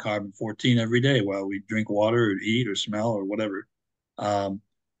take in carbon 14 every day while we drink water or eat or smell or whatever.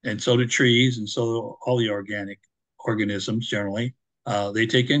 And so do trees, and so do all the organic organisms generally. They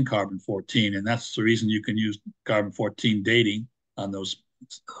take in carbon 14, and that's the reason you can use carbon 14 dating on those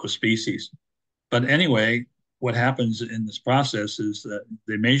species. But anyway, what happens in this process is that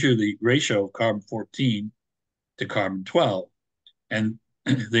they measure the ratio of carbon 14 to carbon 12. And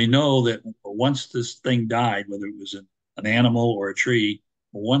they know that once this thing died, whether it was an animal or a tree,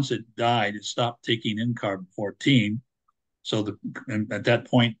 once it died, it stopped taking in carbon 14. So at that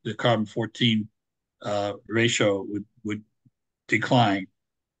point, the carbon 14 ratio would decline,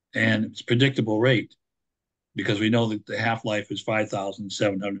 and it's predictable rate because we know that the half-life is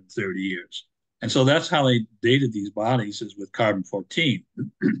 5,730 years. And so that's how they dated these bodies, is with carbon 14.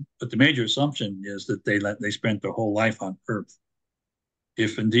 But the major assumption is that they spent their whole life on Earth.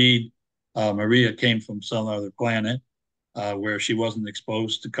 If indeed Maria came from some other planet where she wasn't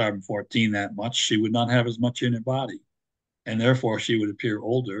exposed to carbon 14 that much, she would not have as much in her body. And therefore, she would appear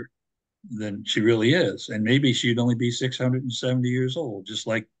older than she really is. And maybe she'd only be 670 years old, just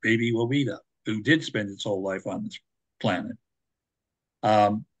like baby Wawita, who did spend its whole life on this planet.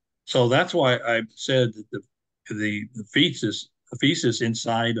 So that's why I said that the feces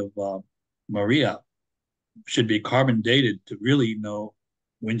inside of Maria should be carbon dated to really know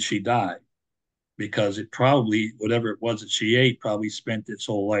when she died, because it probably, whatever it was that she ate, probably spent its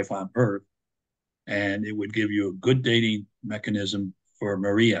whole life on Earth, and it would give you a good dating mechanism for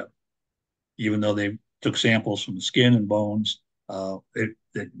Maria, even though they took samples from the skin and bones.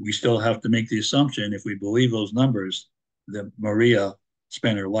 We still have to make the assumption, if we believe those numbers, that Maria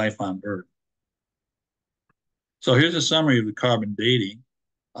spent her life on Earth. So here's a summary of the carbon dating.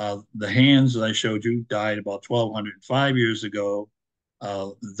 The hands that I showed you died about 1,205 years ago.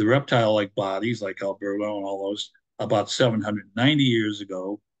 The reptile-like bodies, like Alberto and all those, about 790 years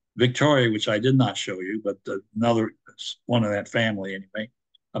ago. Victoria, which I did not show you, but another one of that family anyway,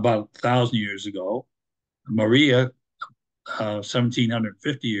 about 1,000 years ago. Maria,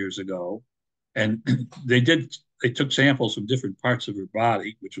 1,750 years ago. And they took samples from different parts of her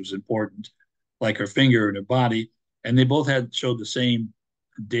body, which was important, like her finger and her body, and they both showed the same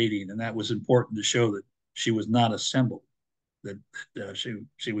dating, and that was important to show that she was not assembled, that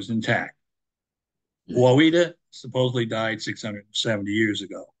she was intact. Wawita supposedly died 670 years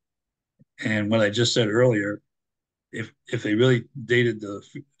ago. And what I just said earlier, if they really dated the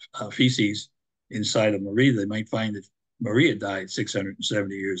feces inside of Maria, they might find that Maria died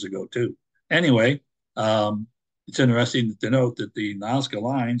 670 years ago too. Anyway, it's interesting to note that the Nazca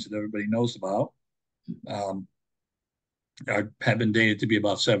lines that everybody knows about have been dated to be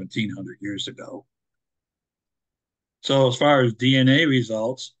about 1,700 years ago. So as far as DNA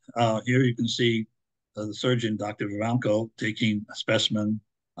results, here you can see the surgeon, Dr. Vivanco, taking a specimen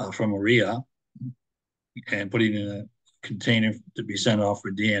from Maria and putting it in a container to be sent off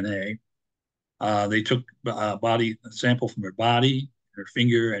for DNA. They took a sample from her body, her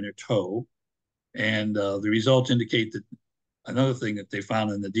finger, and her toe. And the results indicate that another thing that they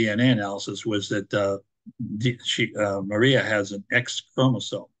found in the DNA analysis was that Maria has an X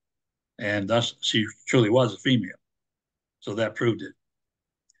chromosome, and thus she truly was a female. So that proved it.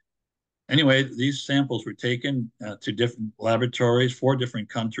 Anyway, these samples were taken to different laboratories, 4 different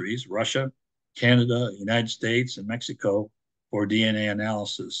countries: Russia, Canada, United States, and Mexico, for DNA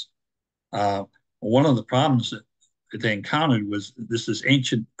analysis. One of the problems that they encountered was this is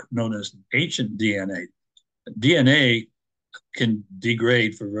known as ancient DNA. DNA can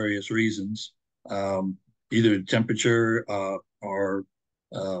degrade for various reasons, either temperature or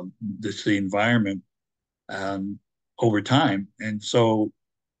just the environment over time. And so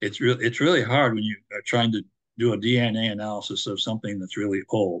it's really hard when you are trying to do a DNA analysis of something that's really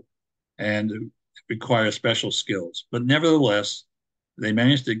old, and it requires special skills. But nevertheless, they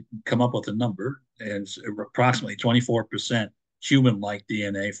managed to come up with a number, and it's approximately 24% human-like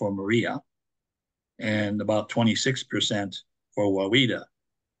DNA for Maria, and about 26% for Wawida.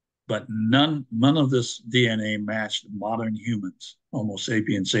 But none of this DNA matched modern humans, Homo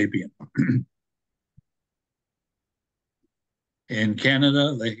sapiens sapien. In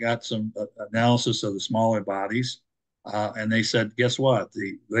Canada, they got some analysis of the smaller bodies, and they said, guess what?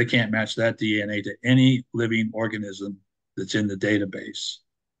 They can't match that DNA to any living organism that's in the database.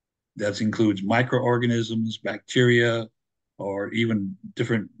 That includes microorganisms, bacteria, or even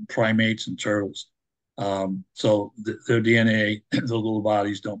different primates and turtles. So their DNA, the little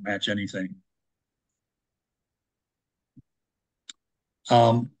bodies don't match anything.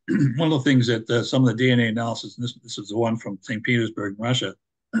 One of the things that some of the DNA analysis, and this is the one from St. Petersburg, Russia,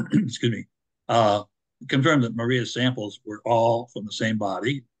 excuse me, confirmed that Maria's samples were all from the same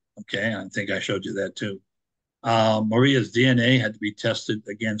body. Okay, I think I showed you that too. Maria's DNA had to be tested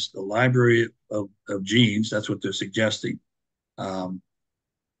against the library of genes. That's what they're suggesting.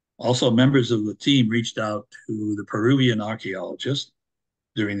 Also, members of the team reached out to the Peruvian archaeologists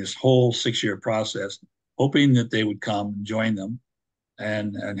during this whole 6-year process, hoping that they would come and join them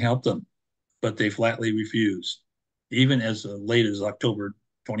and help them, but they flatly refused. Even as late as October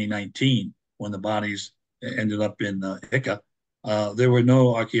 2019, when the bodies ended up in Ica, there were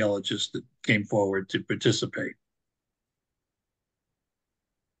no archaeologists that came forward to participate.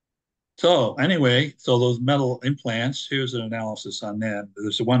 So anyway, so those metal implants, here's an analysis on that.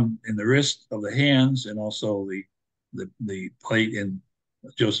 There's one in the wrist of the hands and also the plate in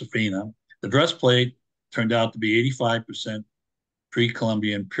Josephina. The breastplate turned out to be 85%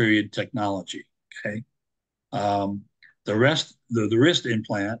 pre-Columbian period technology, okay? The wrist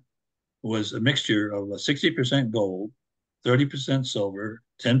implant was a mixture of 60% gold, 30% silver,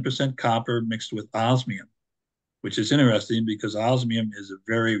 10% copper mixed with osmium, which is interesting because osmium is a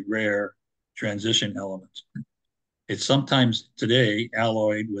very rare transition element. It's sometimes today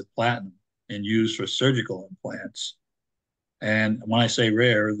alloyed with platinum and used for surgical implants. And when I say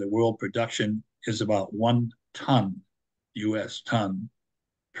rare, the world production is about 1 ton, US ton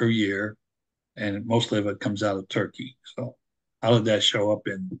per year, and most of it comes out of Turkey. So how did that show up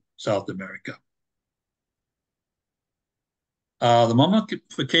in South America? The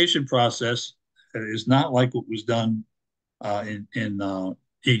mummification process is not like what was done in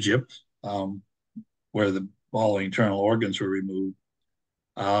Egypt, where all the internal organs were removed.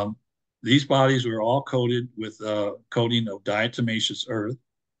 These bodies were all coated with a coating of diatomaceous earth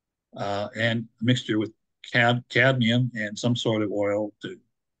and a mixture with cadmium and some sort of oil to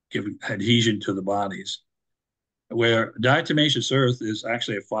give adhesion to the bodies. Where diatomaceous earth is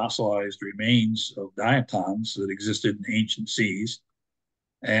actually a fossilized remains of diatoms that existed in ancient seas.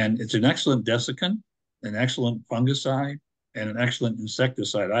 And it's an excellent desiccant, an excellent fungicide, and an excellent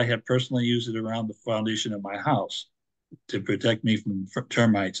insecticide. I have personally used it around the foundation of my house to protect me from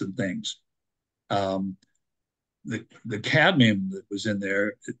termites and things. The cadmium that was in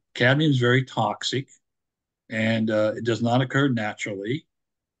there, cadmium is very toxic, and it does not occur naturally.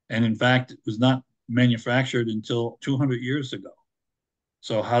 And in fact, it was not manufactured until 200 years ago.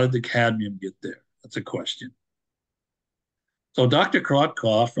 So how did the cadmium get there? That's a question. So Dr.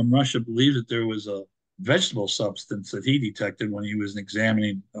 Krotkov from Russia believes that there was a vegetable substance that he detected when he was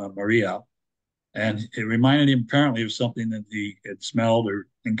examining Maria. And it reminded him apparently of something that he had smelled or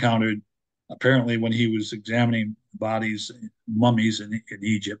encountered apparently when he was examining bodies, mummies in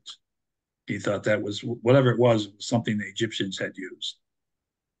Egypt. He thought that was, whatever it was something the Egyptians had used.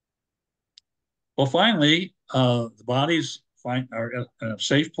 Well, finally, the bodies are in a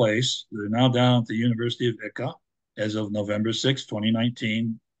safe place. They're now down at the University of Ica as of November 6,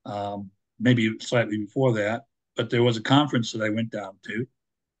 2019, maybe slightly before that. But there was a conference that I went down to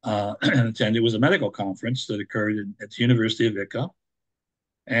and attended. It was a medical conference that occurred at the University of Ica.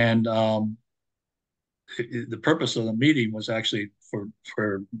 And the purpose of the meeting was actually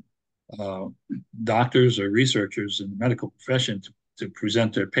for doctors or researchers in the medical profession to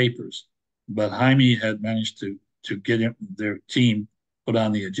present their papers. But Jaime had managed to get their team put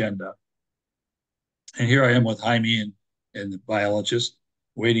on the agenda. And here I am with Jaime and the biologist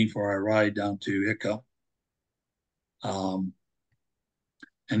waiting for our ride down to Ica.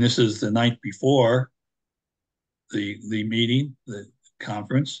 And this is the night before the meeting, the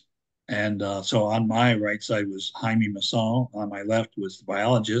conference. And so on my right side was Jaime Masson. On my left was the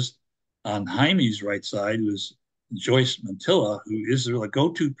biologist. On Jaime's right side was Joyce Mantilla, who is the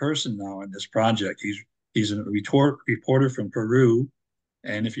go-to person now in this project. He's a reporter from Peru,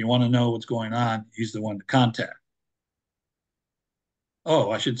 and if you want to know what's going on, he's the one to contact.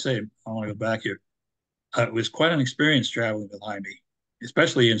 Oh, I should say, I want to go back here. It was quite an experience traveling with Jaime,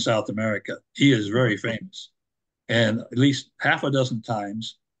 especially in South America. He is very famous, and at least half a dozen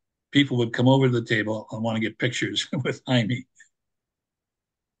times people would come over to the table and want to get pictures with Jaime.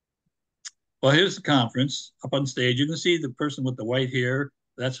 Well, here's the conference up on stage. You can see the person with the white hair.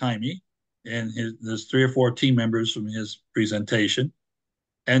 That's Jaime. And there's 3 or 4 team members from his presentation.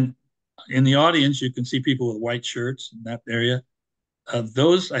 And in the audience, you can see people with white shirts in that area.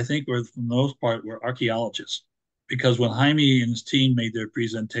 Those, I think, were, for the most part, were archaeologists. Because when Jaime and his team made their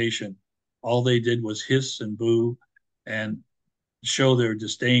presentation, all they did was hiss and boo and show their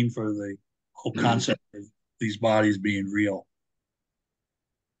disdain for the whole concept of these bodies being real.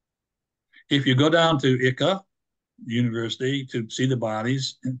 If you go down to ICA University to see the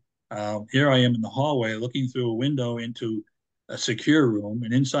bodies, here I am in the hallway looking through a window into a secure room,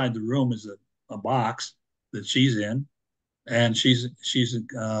 and inside the room is a box that she's in, and she's in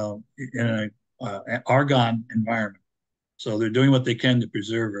an argon environment. So they're doing what they can to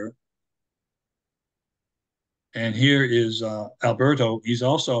preserve her. And here is Alberto. He's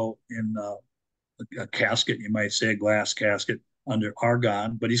also in a casket, you might say, a glass casket under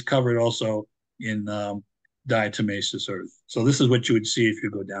argon, but he's covered also in diatomaceous earth. So this is what you would see if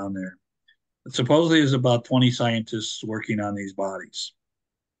you go down there. Supposedly there's about 20 scientists working on these bodies.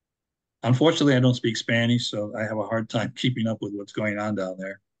 Unfortunately, I don't speak Spanish, so I have a hard time keeping up with what's going on down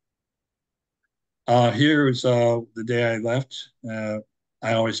there. Here is the day I left. I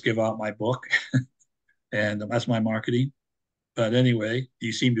always give out my book, and that's my marketing. But anyway,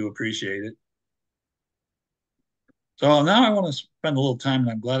 he seemed to appreciate it. So now I want to spend a little time, and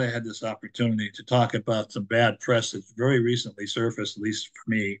I'm glad I had this opportunity to talk about some bad press that's very recently surfaced, at least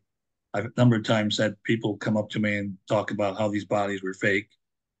for me. I've a number of times had people come up to me and talk about how these bodies were fake.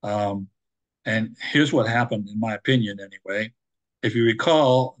 And here's what happened, in my opinion, anyway. If you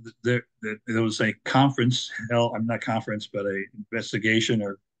recall, there was a conference held, I'm not conference, but an investigation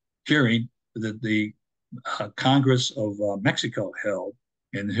or hearing that the Congress of Mexico held.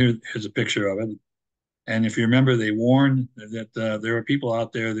 And here's a picture of it. And if you remember, they warned that there were people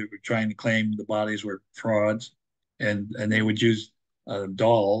out there that were trying to claim the bodies were frauds, and they would use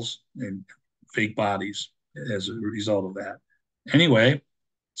dolls and fake bodies as a result of that. Anyway,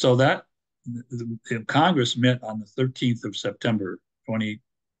 so that the Congress met on the 13th of September,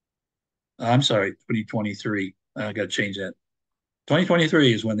 2023. I got to change that.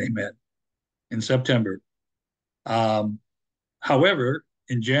 2023 is when they met, in September. However,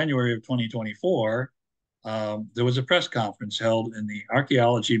 in January of 2024, there was a press conference held in the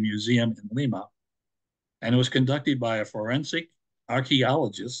Archaeology Museum in Lima, and it was conducted by a forensic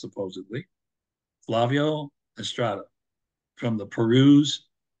archaeologist, supposedly, Flavio Estrada, from the Peru's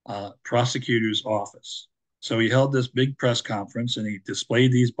prosecutor's office. So he held this big press conference, and he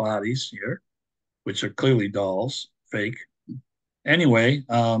displayed these bodies here, which are clearly dolls, fake. Anyway,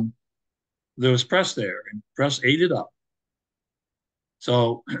 there was press there, and press ate it up.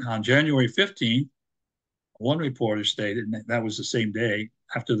 So on January 15th, one reporter stated, and that was the same day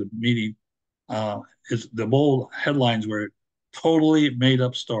after the meeting, the bold headlines were totally made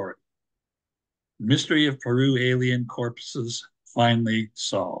up story. Mystery of Peru alien corpses finally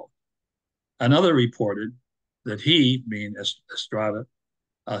solved. Another reported that he, being Estrada,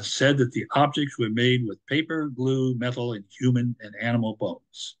 said that the objects were made with paper, glue, metal, and human and animal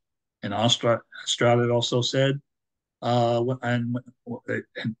bones. And Estrada also said, and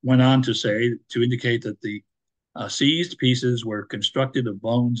went on to say, to indicate that the seized pieces were constructed of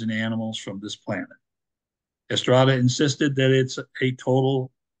bones and animals from this planet. Estrada insisted that it's a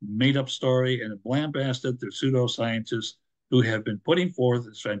total made-up story and lambasted the pseudoscientists who have been putting forth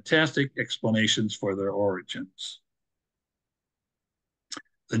fantastic explanations for their origins.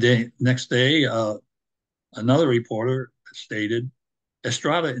 The next day, another reporter stated,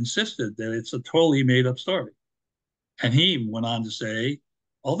 Estrada insisted that it's a totally made-up story. And he went on to say,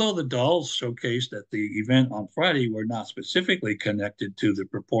 although the dolls showcased at the event on Friday were not specifically connected to the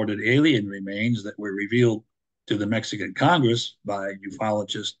purported alien remains that were revealed to the Mexican Congress by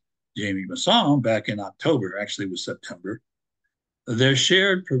ufologist Jaime Maussan back in October, actually it was September, their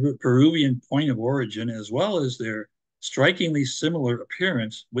shared Peruvian point of origin, as well as their strikingly similar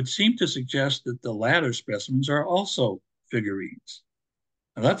appearance, would seem to suggest that the latter specimens are also figurines.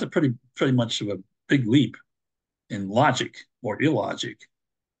 Now that's a pretty much of a big leap in logic or illogic.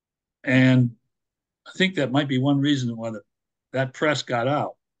 And I think that might be one reason why that press got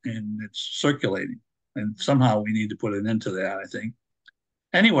out and it's circulating. And somehow we need to put an end to that, I think.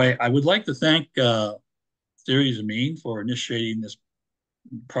 Anyway, I would like to thank Theories Amin for initiating this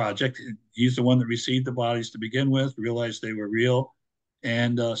project. He's the one that received the bodies to begin with, realized they were real,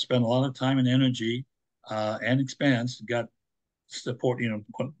 and spent a lot of time and energy and expense, got support,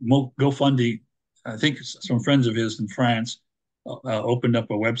 GoFundMe. I think some friends of his in France opened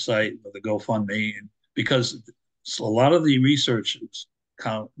up a website with a GoFundMe, and because a lot of the research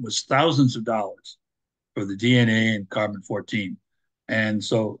was thousands of dollars for the DNA and carbon 14. And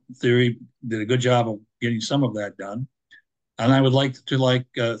so Theory did a good job of getting some of that done. And I would like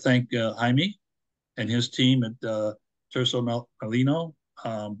to thank Jaime and his team at Terso Molino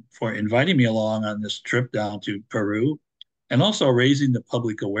for inviting me along on this trip down to Peru and also raising the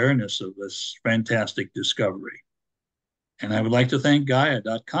public awareness of this fantastic discovery. And I would like to thank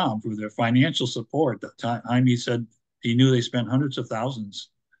Gaia.com for their financial support. Jaime said he knew they spent hundreds of thousands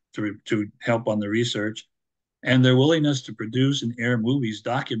to help on the research and their willingness to produce and air movies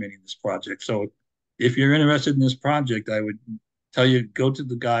documenting this project. So if you're interested in this project, I would tell you, go to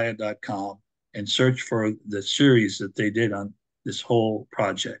the Gaia.com and search for the series that they did on this whole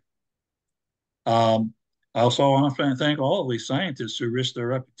project. I also want to thank all of these scientists who risked their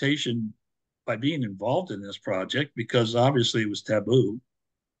reputation by being involved in this project because obviously it was taboo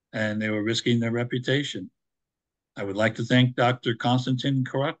and they were risking their reputation. I would like to thank Dr. Konstantin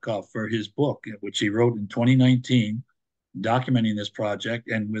Korotkov for his book, which he wrote in 2019, documenting this project.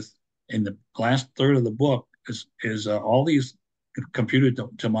 And in the last third of the book is all these computer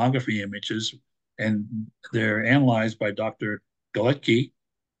tomography images, and they're analyzed by Dr. Galecki,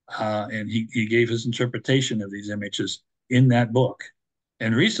 and he gave his interpretation of these images in that book.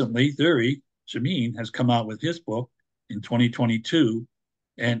 And recently, Theory Shamin has come out with his book in 2022,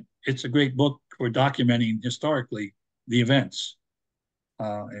 and it's a great book for documenting historically the events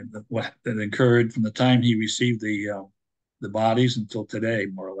and what that occurred from the time he received the bodies until today,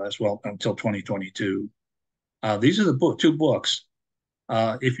 more or less. Well, until 2022. These are the two books.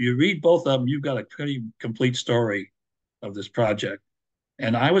 If you read both of them, you've got a pretty complete story of this project.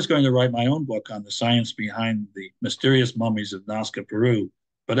 And I was going to write my own book on the science behind the mysterious mummies of Nazca, Peru.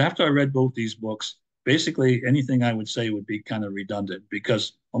 But after I read both these books, basically anything I would say would be kind of redundant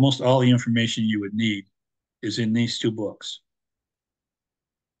because almost all the information you would need is in these two books.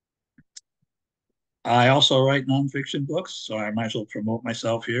 I also write nonfiction books, so I might as well promote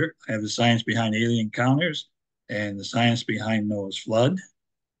myself here. I have The Science Behind Alien Encounters and The Science Behind Noah's Flood.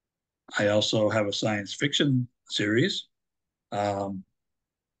 I also have a science fiction series,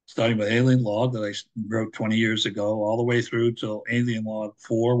 starting with Alien Log that I wrote 20 years ago, all the way through till Alien Log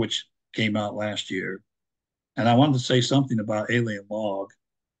 4, which came out last year. And I wanted to say something about Alien Log.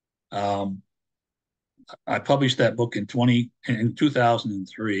 I published that book in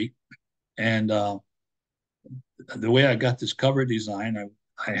 2003, and the way I got this cover design,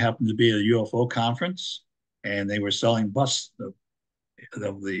 I happened to be at a UFO conference, and they were selling busts of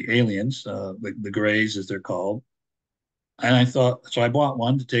the aliens, the Greys as they're called. And I thought, so I bought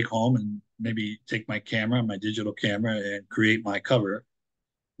one to take home and maybe take my camera, my digital camera, and create my cover.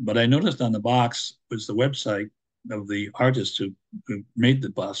 But I noticed on the box was the website of the artist who made the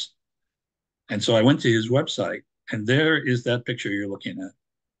bust. And so I went to his website, and there is that picture you're looking at.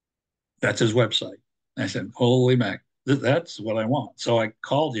 That's his website. And I said, holy mac, that's what I want. So I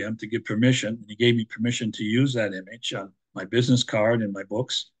called him to get permission, and he gave me permission to use that image on my business card and my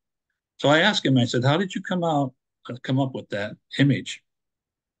books. So I asked him, I said, how did you come up with that image?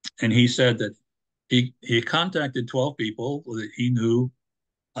 And he said that he contacted 12 people that he knew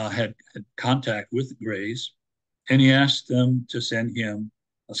had contact with the Greys, and he asked them to send him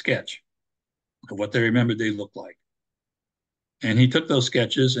a sketch of what they remembered they looked like. And he took those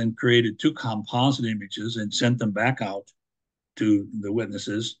sketches and created two composite images and sent them back out to the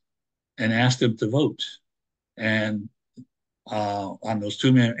witnesses and asked them to vote and on those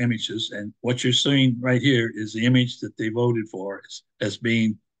two images. And what you're seeing right here is the image that they voted for as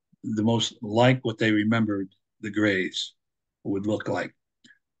being the most like what they remembered the Greys would look like.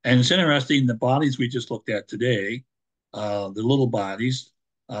 And it's interesting, the bodies we just looked at today, the little bodies,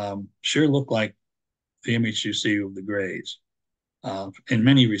 sure look like the image you see of the Greys in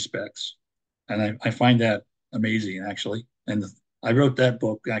many respects. And I find that amazing, actually. And I wrote that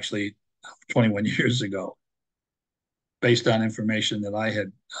book actually 21 years ago based on information that I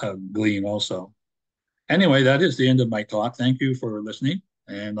had gleaned also. Anyway, that is the end of my talk. Thank you for listening.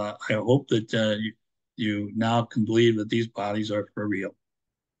 And I hope that you now can believe that these bodies are for real.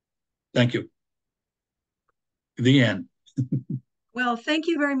 Thank you. The end. Well, thank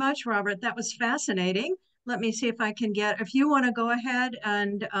you very much, Robert. That was fascinating. Let me see if I can if you want to go ahead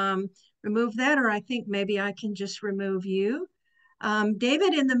and remove that, or I think maybe I can just remove you.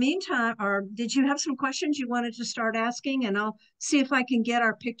 David, in the meantime, or did you have some questions you wanted to start asking? And I'll see if I can get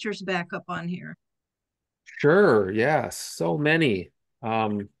our pictures back up on here. Sure, yes, so many.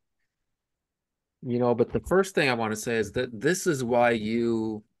 Um, but the first thing I want to say is that this is why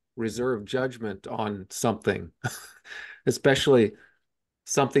you reserve judgment on something, especially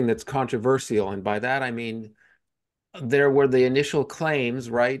something that's controversial. And by that, I mean, there were the initial claims,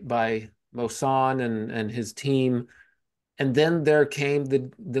 right, by Mosan and his team. And then there came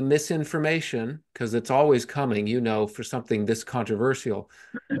the misinformation, because it's always coming, for something this controversial.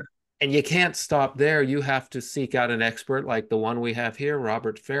 And you can't stop there. You have to seek out an expert like the one we have here,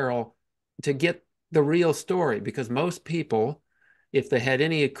 Robert Farrell, to get the real story. Because most people, if they had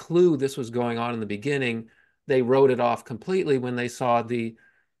any clue this was going on in the beginning, they wrote it off completely when they saw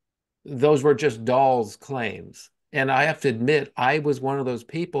those were just dolls claims. And I have to admit, I was one of those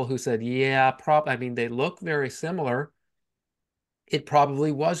people who said, yeah, I mean, they look very similar. It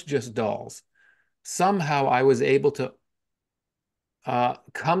probably was just dolls. Somehow I was able to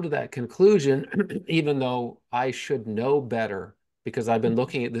come to that conclusion, even though I should know better because I've been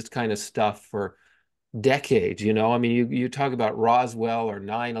looking at this kind of stuff for decades. I mean, you talk about Roswell or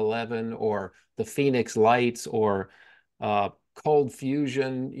 9/11 or the Phoenix Lights or cold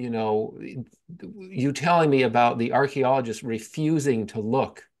fusion, you telling me about the archaeologists refusing to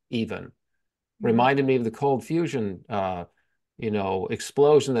look even reminded me of the cold fusion,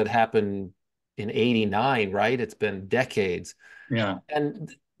 explosion that happened in '89, right? It's been decades. Yeah.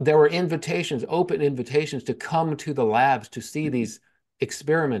 And there were invitations, open invitations to come to the labs to see these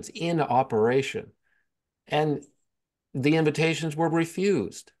experiments in operation. And the invitations were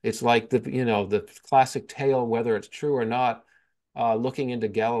refused. It's like the classic tale, whether it's true or not, looking into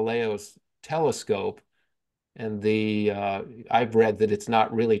Galileo's telescope. And I've read that it's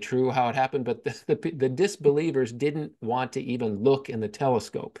not really true how it happened, but the disbelievers didn't want to even look in the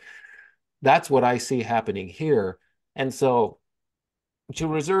telescope. That's what I see happening here. And so to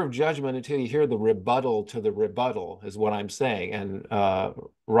reserve judgment until you hear the rebuttal to the rebuttal is what I'm saying. And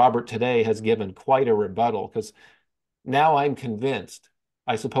Robert today has given quite a rebuttal because now I'm convinced.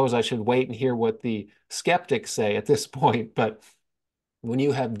 I suppose I should wait and hear what the skeptics say at this point. But when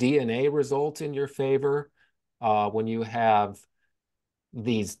you have DNA results in your favor, when you have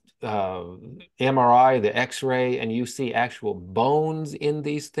these MRI, the X-ray, and you see actual bones in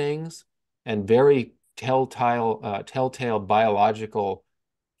these things and very telltale biological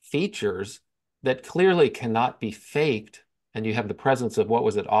features that clearly cannot be faked, and you have the presence of, what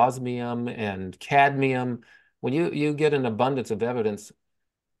was it, osmium and cadmium. When you get an abundance of evidence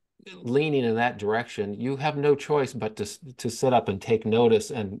leaning in that direction, you have no choice but to sit up and take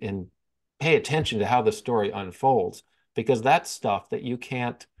notice and pay attention to how the story unfolds, because that's stuff that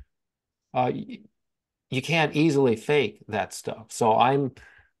uh, you can't easily fake that stuff. So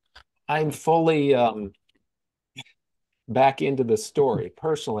I'm fully back into the story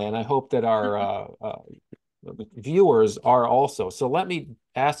personally, and I hope that our viewers are also. So let me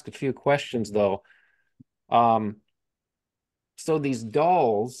ask a few questions though. So these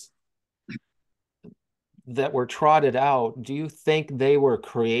dolls that were trotted out, do you think they were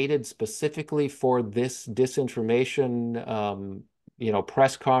created specifically for this disinformation,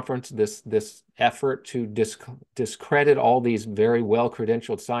 press conference, this effort to discredit all these very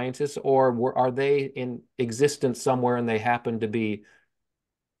well-credentialed scientists, or are they in existence somewhere and they happen to be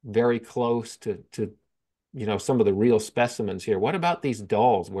very close to some of the real specimens here? What about these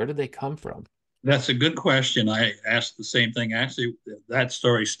dolls? Where did they come from? That's a good question. I asked the same thing. Actually, that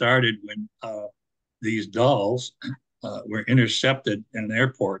story started when these dolls were intercepted in an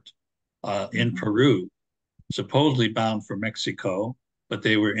airport in Peru, supposedly bound for Mexico, but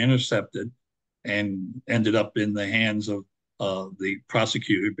they were intercepted and ended up in the hands of the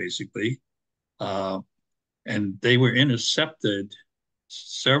prosecutor, basically. And they were intercepted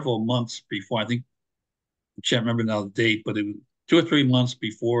several months before. I can't remember now the date, but it was 2 or 3 months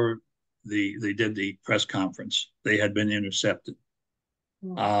before they did the press conference. They had been intercepted.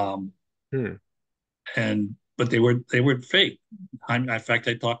 Um, Hmm. but they were fake. In fact,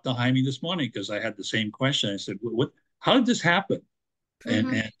 I talked to Jaime this morning because I had the same question. I said, "What? How did this happen?"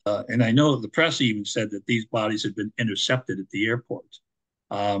 And I know the press even said that these bodies had been intercepted at the airport.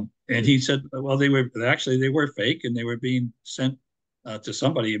 And he said, "Well, they were fake, and they were being sent to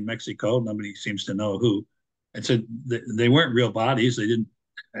somebody in Mexico. Nobody seems to know who." And said they weren't real bodies. They didn't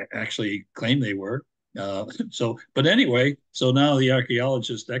actually claim they were. But anyway, so now the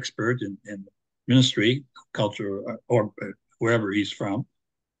archaeologist expert in ministry, culture, or wherever he's from,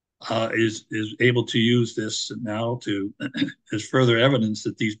 is able to use this now to as further evidence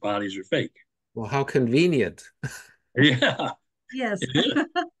that these bodies are fake. Well, how convenient. Yeah, Yes. it is.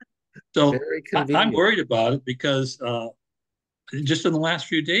 So Very I'm convenient. worried about it because just in the last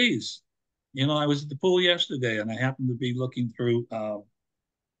few days, I was at the pool yesterday and I happened to be looking through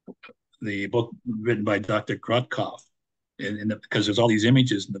the book written by Dr. Krutkoff, because there's all these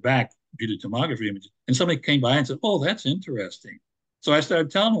images in the back, computed tomography images, and somebody came by and said, "Oh, that's interesting." So I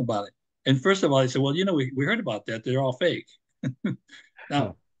started telling them about it. And first of all, I said, "Well, we heard about that. They're all fake." Huh.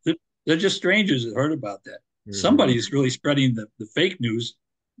 Now, they're just strangers that heard about that. Mhm. Somebody's really spreading the fake news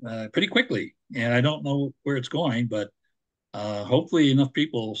pretty quickly, and I don't know where it's going, but hopefully enough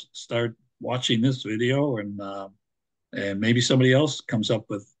people start watching this video, and maybe somebody else comes up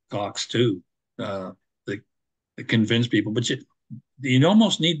with talks too, that, that convince people. But you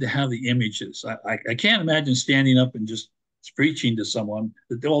almost need to have the images. I can't imagine standing up and just preaching to someone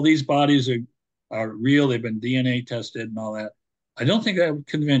that all these bodies are real. They've been DNA tested and all that. I don't think that would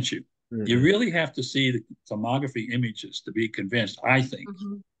convince you. You Mhm. really have to see the tomography images to be convinced, I think.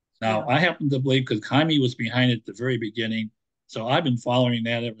 Mm-hmm. Now, Yeah. I happen to believe because Jaime was behind it at the very beginning. So I've been following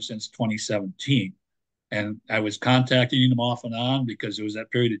that ever since 2017. And I was contacting them off and on because there was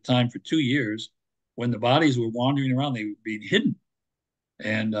that period of time for 2 years when the bodies were wandering around, they were being hidden.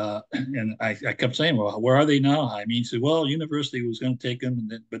 And I kept saying, "Well, where are they now?" I mean, he said, "Well, university was going to take them,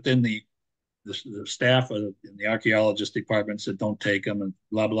 but then the staff in the archaeologist department said don't take them, and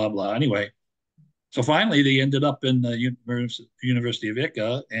blah blah blah." Anyway, so finally they ended up in the University of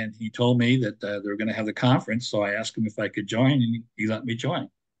Ica, and he told me that they were going to have the conference. So I asked him if I could join, and he let me join.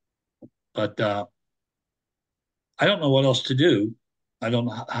 But I don't know what else to do. I don't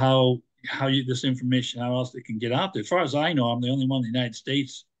know how this information, how else it can get out there. As far as I know, I'm the only one in the United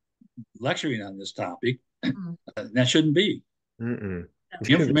States lecturing on this topic. Mm. That shouldn't be. Mm-mm. The This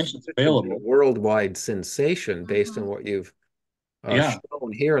information is should be a available. worldwide sensation based on Mhm. what you've Yeah.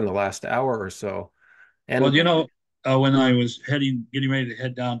 shown here in the last hour or so. Well, And when I was getting ready to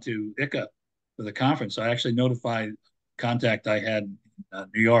head down to ICA for the conference, I actually notified a contact I had in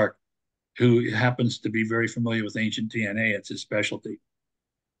New York, who happens to be very familiar with ancient DNA. It's his specialty.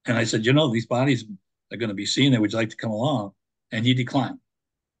 And I said, these bodies are going to be seen there. Would you like to come along? And he declined.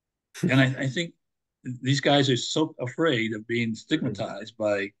 And I think these guys are so afraid of being stigmatized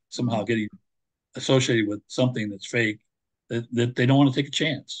by somehow getting associated with something that's fake that they don't want to take a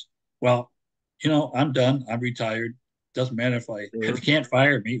chance. Well, I'm done. I'm retired. Doesn't matter if they sure. can't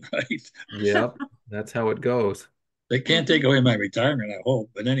fire me, right? Yep, that's how it goes. They can't Mhm. take away my retirement, I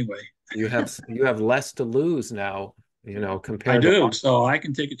hope. But anyway, You have less to lose now, I compared to. do. So I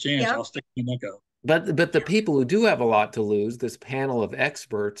can take a chance. Yep. I'll stick my neck out. But the people who do have a lot to lose, this panel of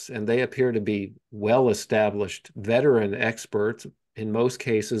experts, and they appear to be well-established veteran experts in most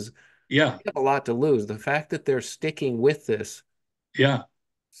cases, Yeah. they have a lot to lose. The fact that they're sticking with this Yeah.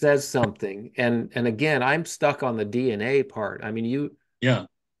 says something. And again, I'm stuck on the DNA part. I mean, Yeah.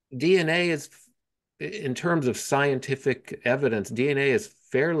 DNA is, in terms of scientific evidence, DNA is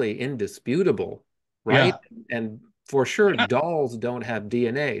fairly indisputable, right? Yeah. And for sure, Yeah. dolls don't have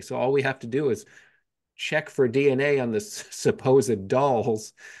DNA. So all we have to do is check for DNA on the supposed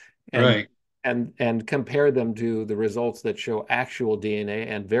dolls and Right. and compare them to the results that show actual DNA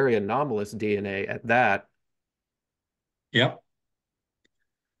and very anomalous DNA at that. Yep.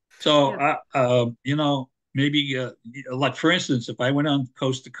 So, Yeah. maybe like for instance, if I went on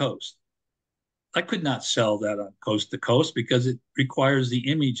coast to coast, I could not sell that on coast to coast because it requires the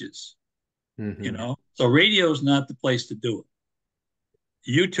images, Mm-hmm. So radio is not the place to do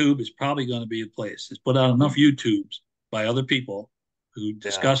it. YouTube is probably going to be a place. It's put out enough YouTubes by other people who Yeah.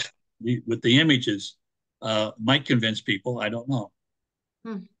 discuss with the images, might convince people. I don't know.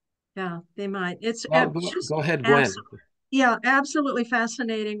 Mm. Yeah, they might. It's Well, just go ahead, Gwen. absolutely, yeah, absolutely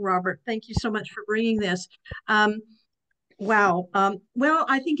fascinating, Robert. Thank you so much for bringing this. Um, wow. Well,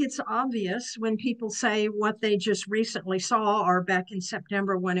 I think it's obvious when people say what they just recently saw, or back in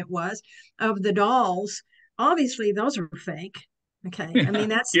September when it was, of the dolls. Obviously, those are fake. Okay. I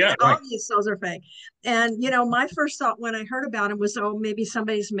mean, it's Yeah, right. obvious those are fake. And, my first thought when I heard about it was, oh, maybe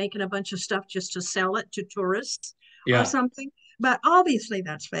somebody's making a bunch of stuff just to sell it to tourists or Yeah, something. But obviously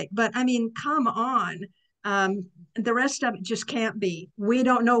that's fake. But I mean, come on. The rest of it just can't be. We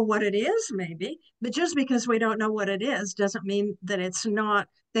don't know what it is, maybe, but just because we don't know what it is doesn't mean that it's not,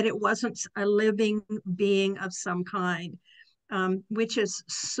 that it wasn't a living being of some kind, which is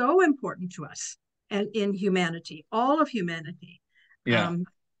so important to us and in humanity, all of humanity. yeah, Um,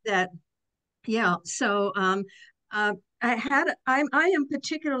 that, yeah. So I am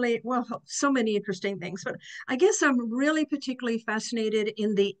particularly, well, so many interesting things, but I guess I'm really particularly fascinated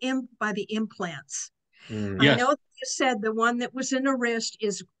in by the implants. I know Yes, that you said the one that was in a wrist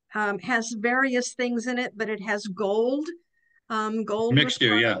has various things in it, but it has gold. Gold was mixture,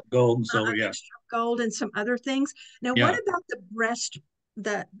 part of yeah, gold and a silver, yeah, mixture of gold and some other things. Now, what yeah, about the breast?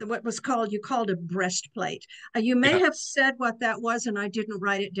 What was called, you called a breastplate. You may yeah. have said what that was, and I didn't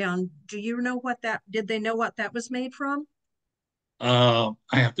write it down. Do you know what that? Did they know what that was made from? I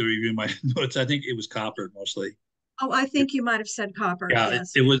have to review my notes. I think it was copper mostly. Oh, I think you might have said copper. Yeah,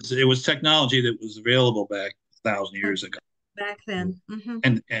 Yes, it was technology that was available back 1,000 years ago, back then.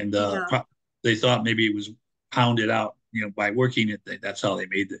 and Yeah, they thought maybe it was pounded out, by working it. That's how they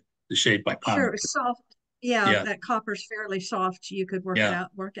made the shape by pounding. sure. Soft. Yeah, Yeah, that copper's fairly soft. You could yeah,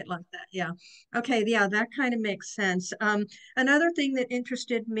 work it like that. Yeah. Okay. Yeah, that kind of makes sense. Another thing that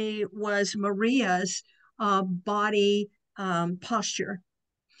interested me was Maria's body posture,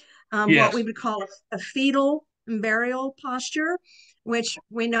 what we yes, would call a fetal burial posture, which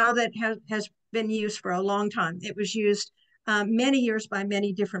we know that has been used for a long time. It was used many years by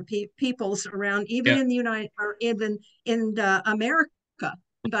many different peoples around, even yeah, in the United, or even in America,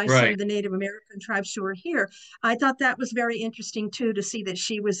 by some right, of the Native American tribes who are here. I thought that was very interesting too, to see that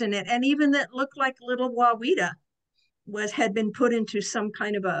she was in it, and even that looked like little Wawita had been put into some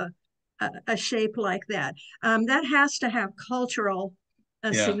kind of a shape like that. That has to have cultural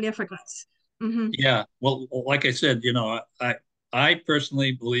yeah, significance. Mm-hmm. yeah. Well, like I said, I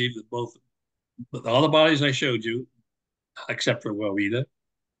personally believe that both all the bodies I showed you, except for Wawita,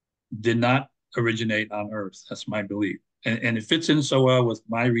 did not originate on Earth. That's my belief. And it fits in so well with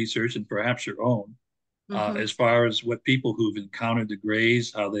my research and perhaps your own, Mm-hmm. as far as what people who've encountered the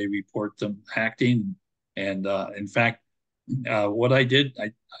Greys, how they report them acting. And in fact, what I did,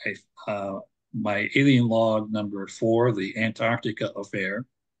 my alien log number 4, the Antarctica affair.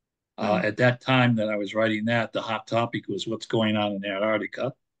 Mm-hmm. At that time that I was writing that, the hot topic was what's going on in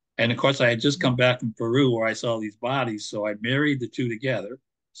Antarctica. And of course, I had just come back from Peru where I saw these bodies. So I married the two together.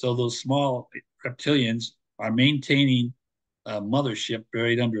 So those small reptilians are maintaining a mothership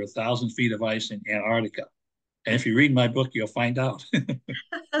buried under 1,000 feet of ice in Antarctica. And if you read my book, you'll find out.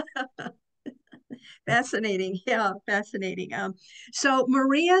 Fascinating. Yeah, fascinating. So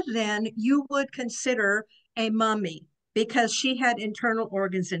Maria, then you would consider a mummy because she had internal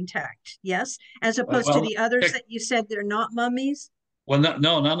organs intact, yes, as opposed to well, the others that you said they're not mummies. well, no,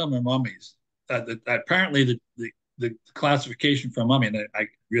 no, none of them are mummies. Apparently, the classification for a mummy, and I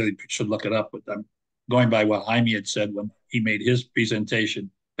really should look it up, but I'm going by what Jaime had said when he made his presentation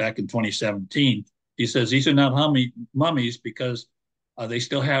back in 2017. He says these are not mummies because they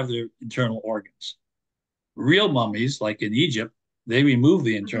still have their internal organs. Real mummies, like in Egypt, they remove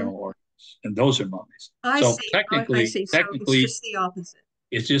the Mhm. internal organs, and those are mummies. I So see. I technically, see. So it's technically, just the opposite.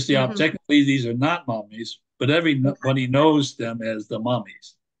 it's just the Hmm. technically these are not mummies, but Okay. everybody knows them as the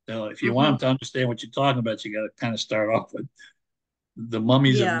mummies. So if you Hmm. want to understand what you're talking about, you got to kind of start off with the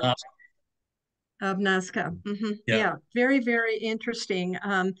mummies of Yeah, Nazca. of Nazca. Yeah, Yeah, very, very interesting.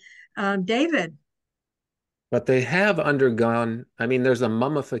 David. But they have undergone, I mean, there's a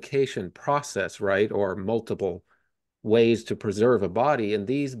mummification process, right? Or multiple ways to preserve a body. And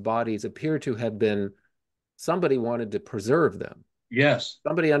these bodies appear to have been, somebody wanted to preserve them. yes,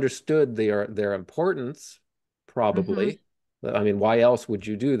 Somebody understood their importance, Hmm. probably. I mean, why else would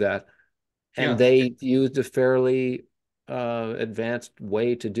you do that? And yeah, they used a fairly advanced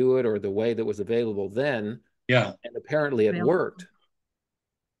way to do it, or the way that was available then. yeah, And apparently it Available. worked.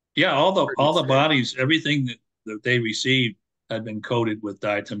 yeah. Hard to All the say. bodies, everything that they received had been coated with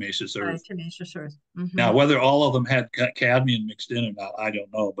diatomaceous earth. Tenacious earth. Now, whether all of them had cadmium mixed in or not, I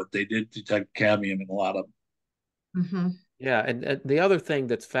don't know, but they did detect cadmium in a lot of them. Hmm. Yeah, and the other thing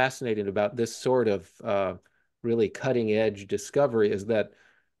that's fascinating about this sort of really cutting edge discovery is that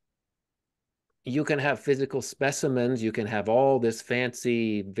you can have physical specimens, you can have all this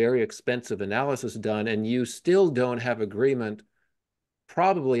fancy, very expensive analysis done, and you still don't have agreement,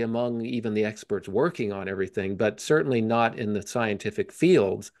 probably among even the experts working on everything, but certainly not in the scientific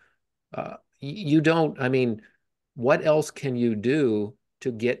fields. You don't, I mean, what else can you do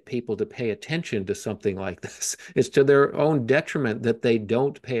to get people to pay attention to something like this? It's to their own detriment that they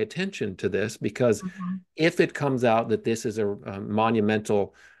don't pay attention to this, because Hmm. if it comes out that this is a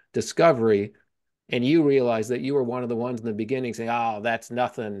monumental discovery, and you realize that you were one of the ones in the beginning saying, oh, that's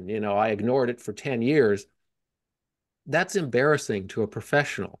nothing, I ignored it for 10 years, that's embarrassing to a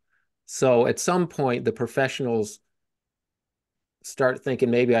professional. So at some point, the professionals start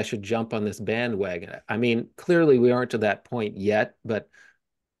thinking maybe I should jump on this bandwagon. I mean, clearly we aren't to that point yet, but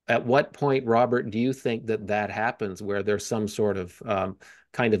At what point, Robert, do you think that that happens where there's some sort of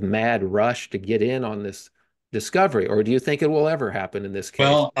kind of mad rush to get in on this discovery, or do you think it will ever happen in this case?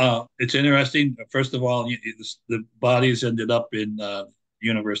 Well, it's interesting. First of all, the bodies ended up in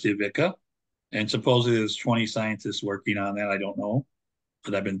University of Ica, and supposedly there's 20 scientists working on that. I don't know,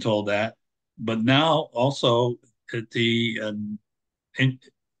 but I've been told that. But now also at the in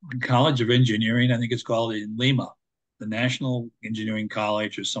College of Engineering, I think it's called, in Lima, the National Engineering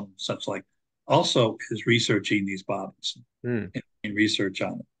College or some such like, also is researching these bodies Hmm. and research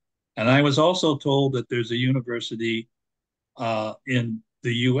on it. And I was also told that there's a university in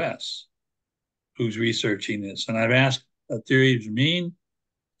the U.S. who's researching this. And I've asked Thierry Germain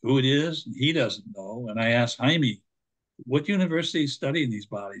who it is, and he doesn't know. And I asked Jaime, what university is studying these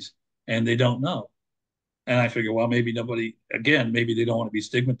bodies? And they don't know. And I figure, well, maybe nobody, again, maybe they don't want to be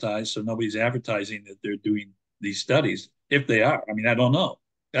stigmatized, so nobody's advertising that they're doing these studies. If they are, I mean, I don't know.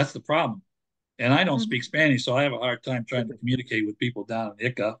 That's the problem. And I don't speak Spanish, so I have a hard time trying to communicate with people down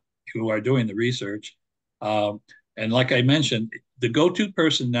in ICA who are doing the research. And like I mentioned, the go-to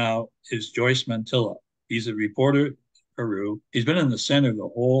person now is Joyce Mantilla. He's a reporter in Peru. He's been in the center of the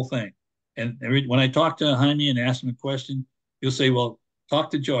whole thing. And when I talk to Jaime and ask him a question, he'll say, well, talk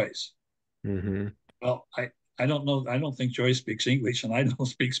to Joyce. Mm-hmm. Well, I don't know. I don't think Joyce speaks English and I don't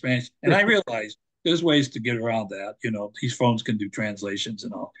speak Spanish. And I realize there's ways to get around that. You know, these phones can do translations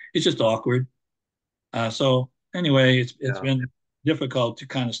and all. It's just awkward. So anyway, it's Yeah. been difficult to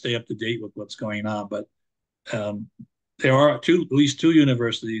kind of stay up to date with what's going on, but um, there are at least two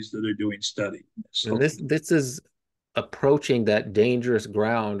universities that are doing study. And So this is approaching that dangerous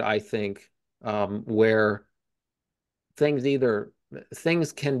ground, I think, where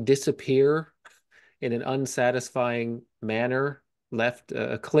things can disappear in an unsatisfying manner, left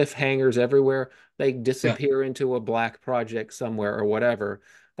cliffhangers everywhere. They yeah, disappear into a black project somewhere or whatever.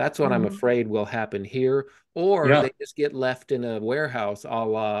 That's what I'm Mhm. afraid will happen here. Or yeah, they just get left in a warehouse, a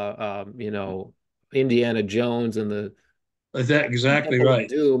la, Indiana Jones and the is that exactly Temple of right?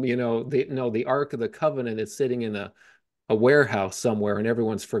 Doom. The Ark of the Covenant is sitting in a warehouse somewhere, and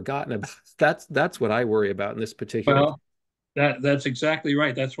everyone's forgotten about it. That's what I worry about in this particular. Well, that's exactly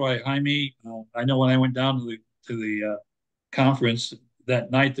right. That's why Jaime. I know when I went down to the conference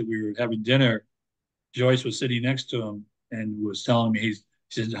that night that we were having dinner, Joyce was sitting next to him and was telling me, he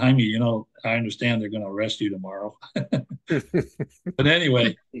said, Jaime, you know, I understand they're going to arrest you tomorrow. But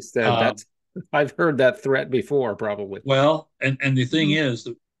anyway, He said um, that's I've heard that threat before, probably. well, and the thing Mhm. is,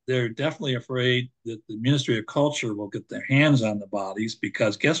 they're definitely afraid that the Ministry of Culture will get their hands on the bodies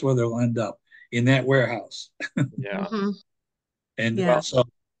because guess where they'll end up? In that warehouse. Yeah. Mhm. And Yeah.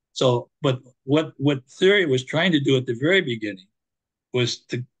 Well, but what Theory was trying to do at the very beginning was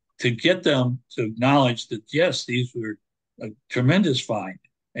to get them to acknowledge that yes, these were a tremendous find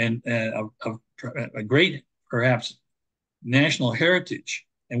and a great perhaps national heritage,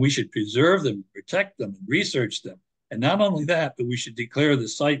 and we should preserve them, protect them, and research them. And not only that, but we should declare the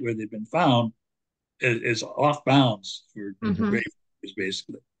site where they've been found is off bounds for mhm. Mhm. grave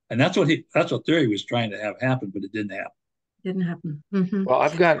basically. And that's what Theory was trying to have happen, but it didn't happen. Didn't happen. Mhm. Well,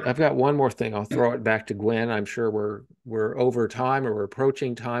 I've got one more thing. I'll throw it back to Gwen. I'm sure we're over time or we're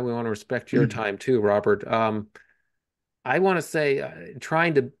approaching time. We want to respect your time too, Robert. I want to say,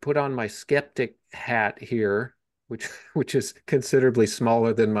 trying to put on my skeptic hat here, which which is considerably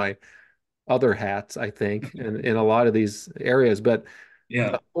smaller than my other hats, I think, in a lot of these areas. But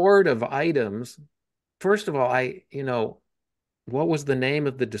Yeah, the hoard of items, first of all, what was the name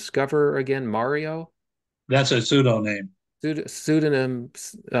of the discoverer again? Mario? that's a pseudonym. Pseudonym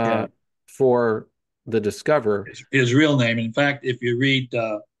Yeah, for the discoverer. his real name. In fact, if you read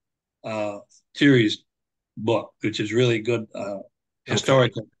Thierry's book, which is really good Okay.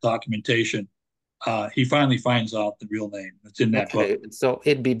 historical documentation, he finally finds out the real name. It's in that book. Okay. So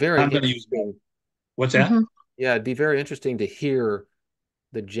it'd be very I'm going to use that. interesting. What's that? Mhm. Yeah, it'd be very interesting to hear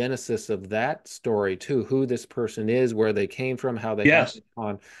the genesis of that story too, who this person is, where they came from, how they Yes, happened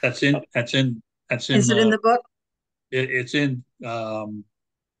on. that's Uh, in that's in that's in Is it in the book? it's in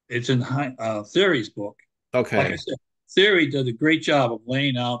Theory's book. Like I okay. said, Theory did a great job of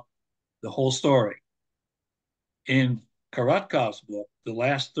laying out the whole story. In Karatkov's book, the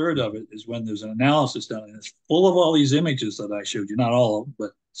last third of it is when there's an analysis done, and it's full of all these images that I showed you, not all of them,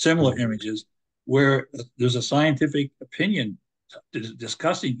 but similar Mhm. images, where there's a scientific opinion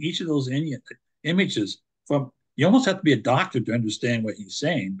discussing each of those images. From you almost have to be a doctor to understand what he's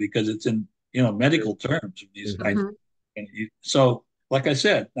saying because it's in medical terms. Mhm. So, like I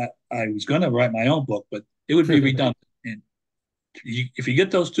said, I was going to write my own book, but it would be redundant. And if you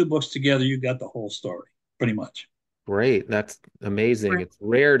get those two books together, you got the whole story, pretty much. Great. That's amazing. Right. It's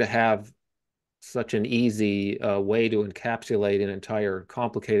rare to have such an easy way to encapsulate an entire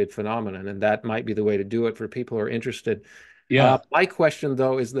complicated phenomenon, and that might be the way to do it for people who are interested. Yeah. My question,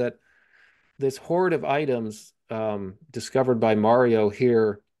 though, is that this horde of items discovered by Mario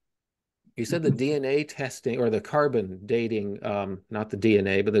here, you said the DNA testing or the carbon dating, not the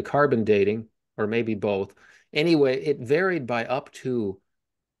DNA, but the carbon dating, or maybe both. Anyway, it varied by up to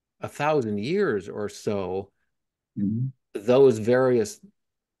 1,000 years or so. Mhm. Those various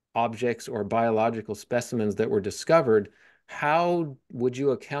objects or biological specimens that were discovered, how would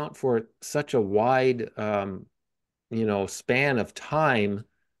you account for such a wide, span of time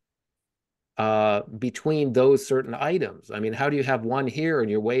between those certain items? I mean, how do you have one here and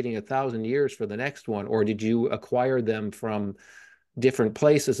you're waiting 1,000 years for the next one? Or did you acquire them from different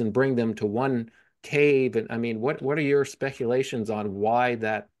places and bring them to one cave? And I mean, what are your speculations on why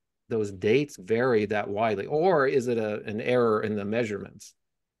those dates vary that widely? Or is it an error in the measurements?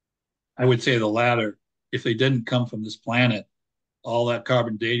 I would say the latter. If they didn't come from this planet, all that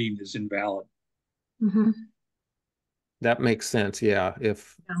carbon dating is invalid. Mm-hmm. That makes sense. Yeah. Yeah.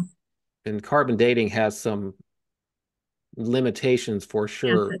 And carbon dating has some limitations for Yes,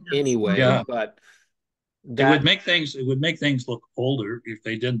 sure it does. anyway, Yeah, Mhm. but it would that make things look older if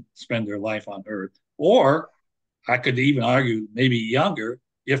they didn't spend their life on Earth. Or I could even argue maybe younger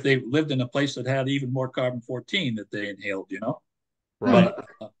if they lived in a place that had even more carbon 14 that they inhaled, you know. right.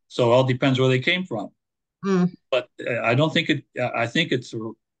 Mm, But so it all depends where they came from. mm, But I don't think it. I think it's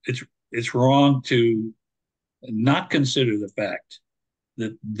it's wrong to not consider the fact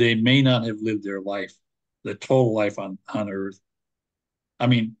that they may not have lived their life, the total life on Earth. I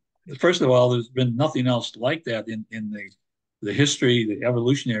mean, first of all, there's been nothing else like that in the history, the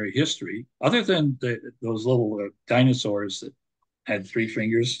evolutionary history, other than those little dinosaurs that had three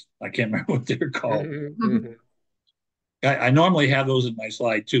fingers. I can't remember what they're called. Mhm, mhm, mhm. I normally have those in my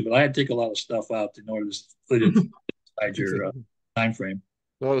slide too, but I had to take a lot of stuff out in order to fit it inside your time frame.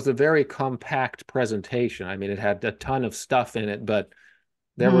 Well, it was a very compact presentation. I mean, it had a ton of stuff in it, but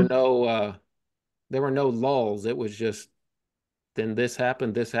there were mhm. no uh, there were no lulls. It was just then this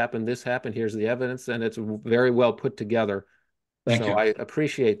happened, this happened, this happened. Here's the evidence, and it's very well put together. Thank So you. I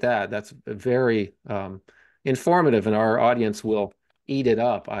appreciate that. That's very informative, and our audience will eat it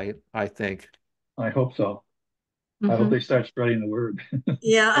up, I think. I hope so. I hope Mhm. they start spreading the word.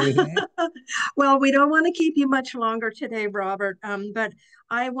 Yeah. Mhm. Well, we don't want to keep you much longer today, Robert, but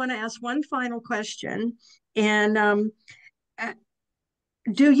I want to ask one final question. And uh,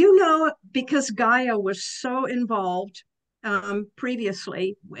 do you know, because Gaia was so involved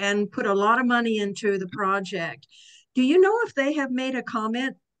previously and put a lot of money into the project, do you know if they have made a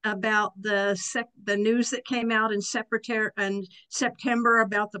comment about the news that came out in September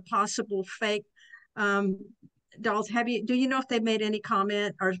about the possible fake um, dolls? Do you know if they made any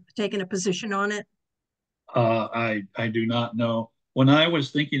comment or taken a position on it? I do not know. When I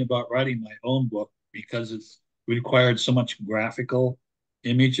was thinking about writing my own book, because it's required so much graphical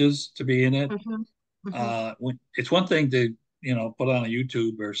images to be in it, Mm-hmm, mm-hmm. it's one thing to put on a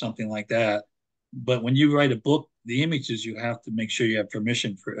YouTube or something like that, but when you write a book, the images you have to make sure you have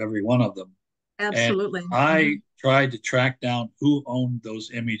permission for every one of them. And Absolutely. I Mm-hmm. tried to track down who owned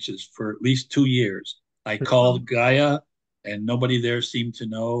those images for at least 2 years. I Oh, called Gaia, and nobody there seemed to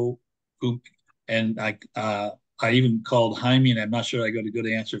know who. And I even called Jaime, and I'm not sure I got a good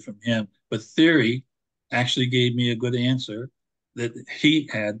answer from him. But Theory actually gave me a good answer that he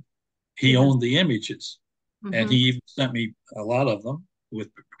he has. owned the images, and he Mm-hmm. even sent me a lot of them with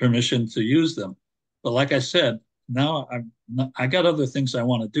permission to use them. But like I said, now I got other things I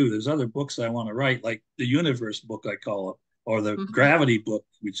want to do. There's other books I want to write, like the universe book I call it, or the Mm-hmm. gravity book,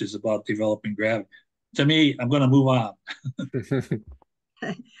 which is about developing gravity. To me, I'm going to move on.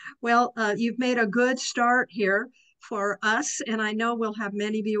 Well, you've made a good start here for us, and I know we'll have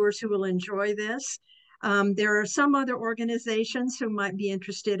many viewers who will enjoy this. There are some other organizations who might be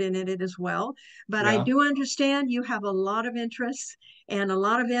interested in it as well, but I Yeah. do understand you have a lot of interests and a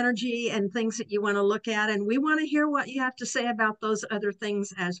lot of energy and things that you want to look at, and we want to hear what you have to say about those other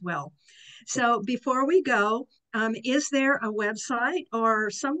things as well. So before we go, is there a website or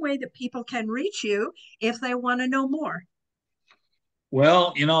some way that people can reach you if they want to know more?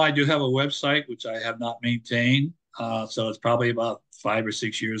 Well, I do have a website which I have not maintained, so it's probably about 5 or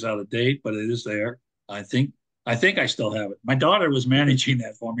 6 years out of date, but it is there. I think I think I still have it. My daughter was managing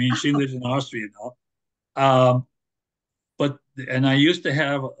that for me, and she lives in Austria now. Um, but and I used to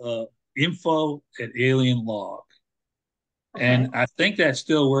have info at Alien Log, Okay. and I think that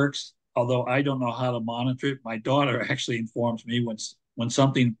still works. Although I don't know how to monitor it. My daughter actually informs me when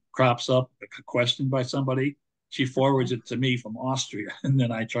something crops up, a question by somebody, she forwards it to me from Austria, and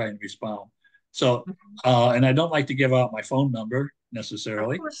then I try and respond. So, and I don't like to give out my phone number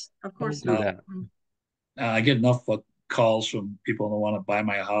necessarily. Of Don't course do not. that. I get enough calls from people who want to buy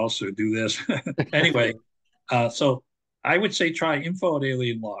my house or do this. Anyway, so I would say try info at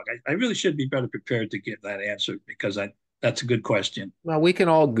Alien Log. I really should be better prepared to give that answer because that's a good question. Well, we can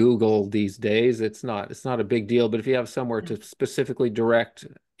all Google these days. It's not a big deal, but if you have somewhere to specifically direct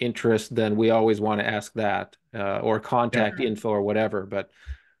interest, then we always want to ask that or Yeah. contact info or whatever. But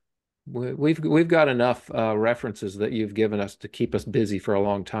we've got enough references that you've given us to keep us busy for a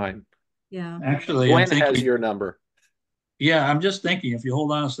long time. Yeah. Actually, I'm Gwen has thinking, your number. yeah, I'm just thinking, if you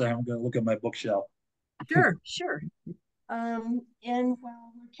hold on a second, I'm going to look at my bookshelf. Sure, sure. And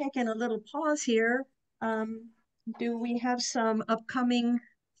while we're taking a little pause here, do we have some upcoming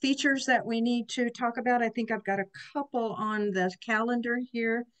features that we need to talk about? I think I've got a couple on the calendar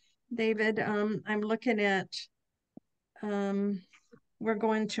here, David. I'm looking at, we're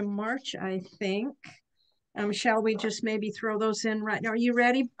going to March, I think. Shall we just maybe throw those in right now? Are you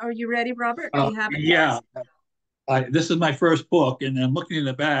ready? Are you ready, Robert? Do you have it? Yeah, this is my first book, and I'm looking in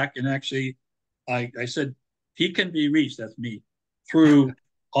the back, and actually, I said he can be reached, that's me, through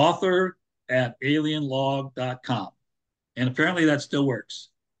author at alienlog.com. And apparently that still works.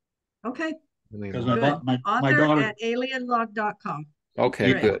 Okay. Because Good. my Author daughter. at alienlog.com.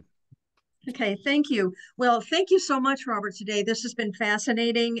 Okay, Great. good. Okay, thank you. Well, thank you so much, Robert, today. This has been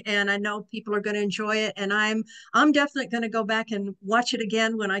fascinating, and I know people are going to enjoy it. And I'm definitely going to go back and watch it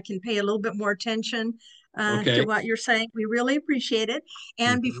again when I can pay a little bit more attention to Okay. what you're saying. We really appreciate it.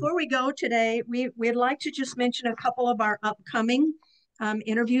 And before we go today, we'd like to just mention a couple of our upcoming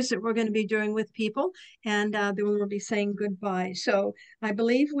interviews that we're going to be doing with people, and then we'll be saying goodbye. So I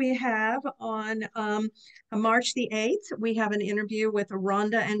believe we have on March the 8th, we have an interview with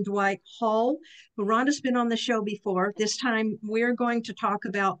Rhonda and Dwight Hall. Rhonda's been on the show before. This time we're going to talk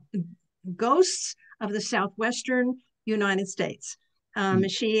about ghosts of the Southwestern United States.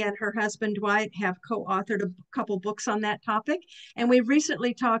 She and her husband Dwight have co-authored a couple books on that topic, and we've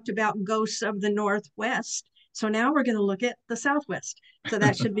recently talked about ghosts of the Northwest. So now we're going to look at the Southwest. So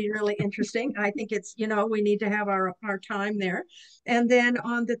that should be really interesting. I think it's, we need to have our time there. And then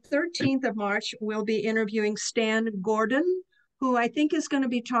on the 13th of March, we'll be interviewing Stan Gordon, who I think is going to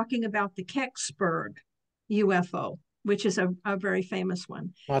be talking about the Kecksburg UFO, which is a very famous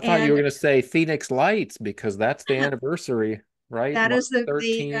one. Well, I thought you were going to say Phoenix Lights because that's the anniversary, right? That is the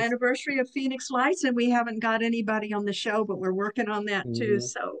 13th. anniversary of Phoenix Lights, and we haven't got anybody on the show, but we're working on that too.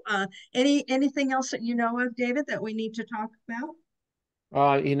 So anything else that you know of, David, that we need to talk about?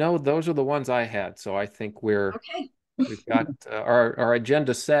 Those are the ones I had. So I think Okay. we've got our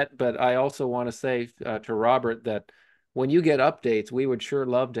agenda set, but I also want to say to Robert that when you get updates, we would sure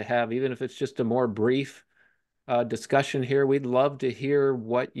love to have, even if it's just a more brief discussion here. We'd love to hear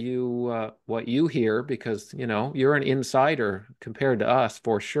what you hear because you're an insider compared to us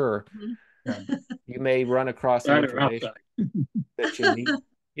for sure. You may run across some information that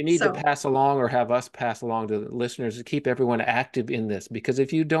you need to pass along or have us pass along to the listeners to keep everyone active in this, because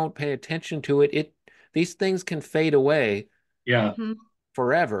if you don't pay attention to it, these things can fade away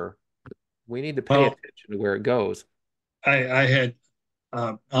forever. We need to pay attention to where it goes. I had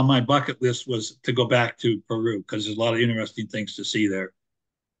on my bucket list was to go back to Peru because there's a lot of interesting things to see there.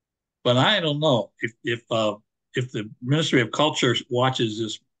 But I don't know if the Ministry of Culture watches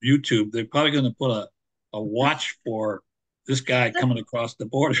this YouTube, they're probably going to put a watch for this guy coming across the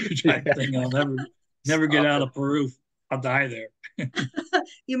border type thing. I'll never get out of Peru. I'll die there.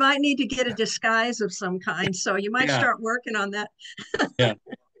 You might need to get a disguise of some kind, so you might start working on that. Yeah.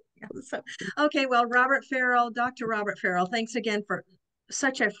 So, okay, well, Dr. Robert Farrell, thanks again for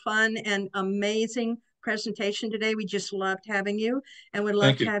such a fun and amazing presentation today. We just loved having you, and would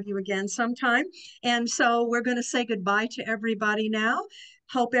love to have you again sometime. And so we're going to say goodbye to everybody now.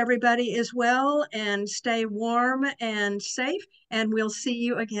 Hope everybody is well and stay warm and safe, and we'll see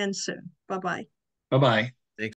you again soon. Bye-bye. Bye-bye.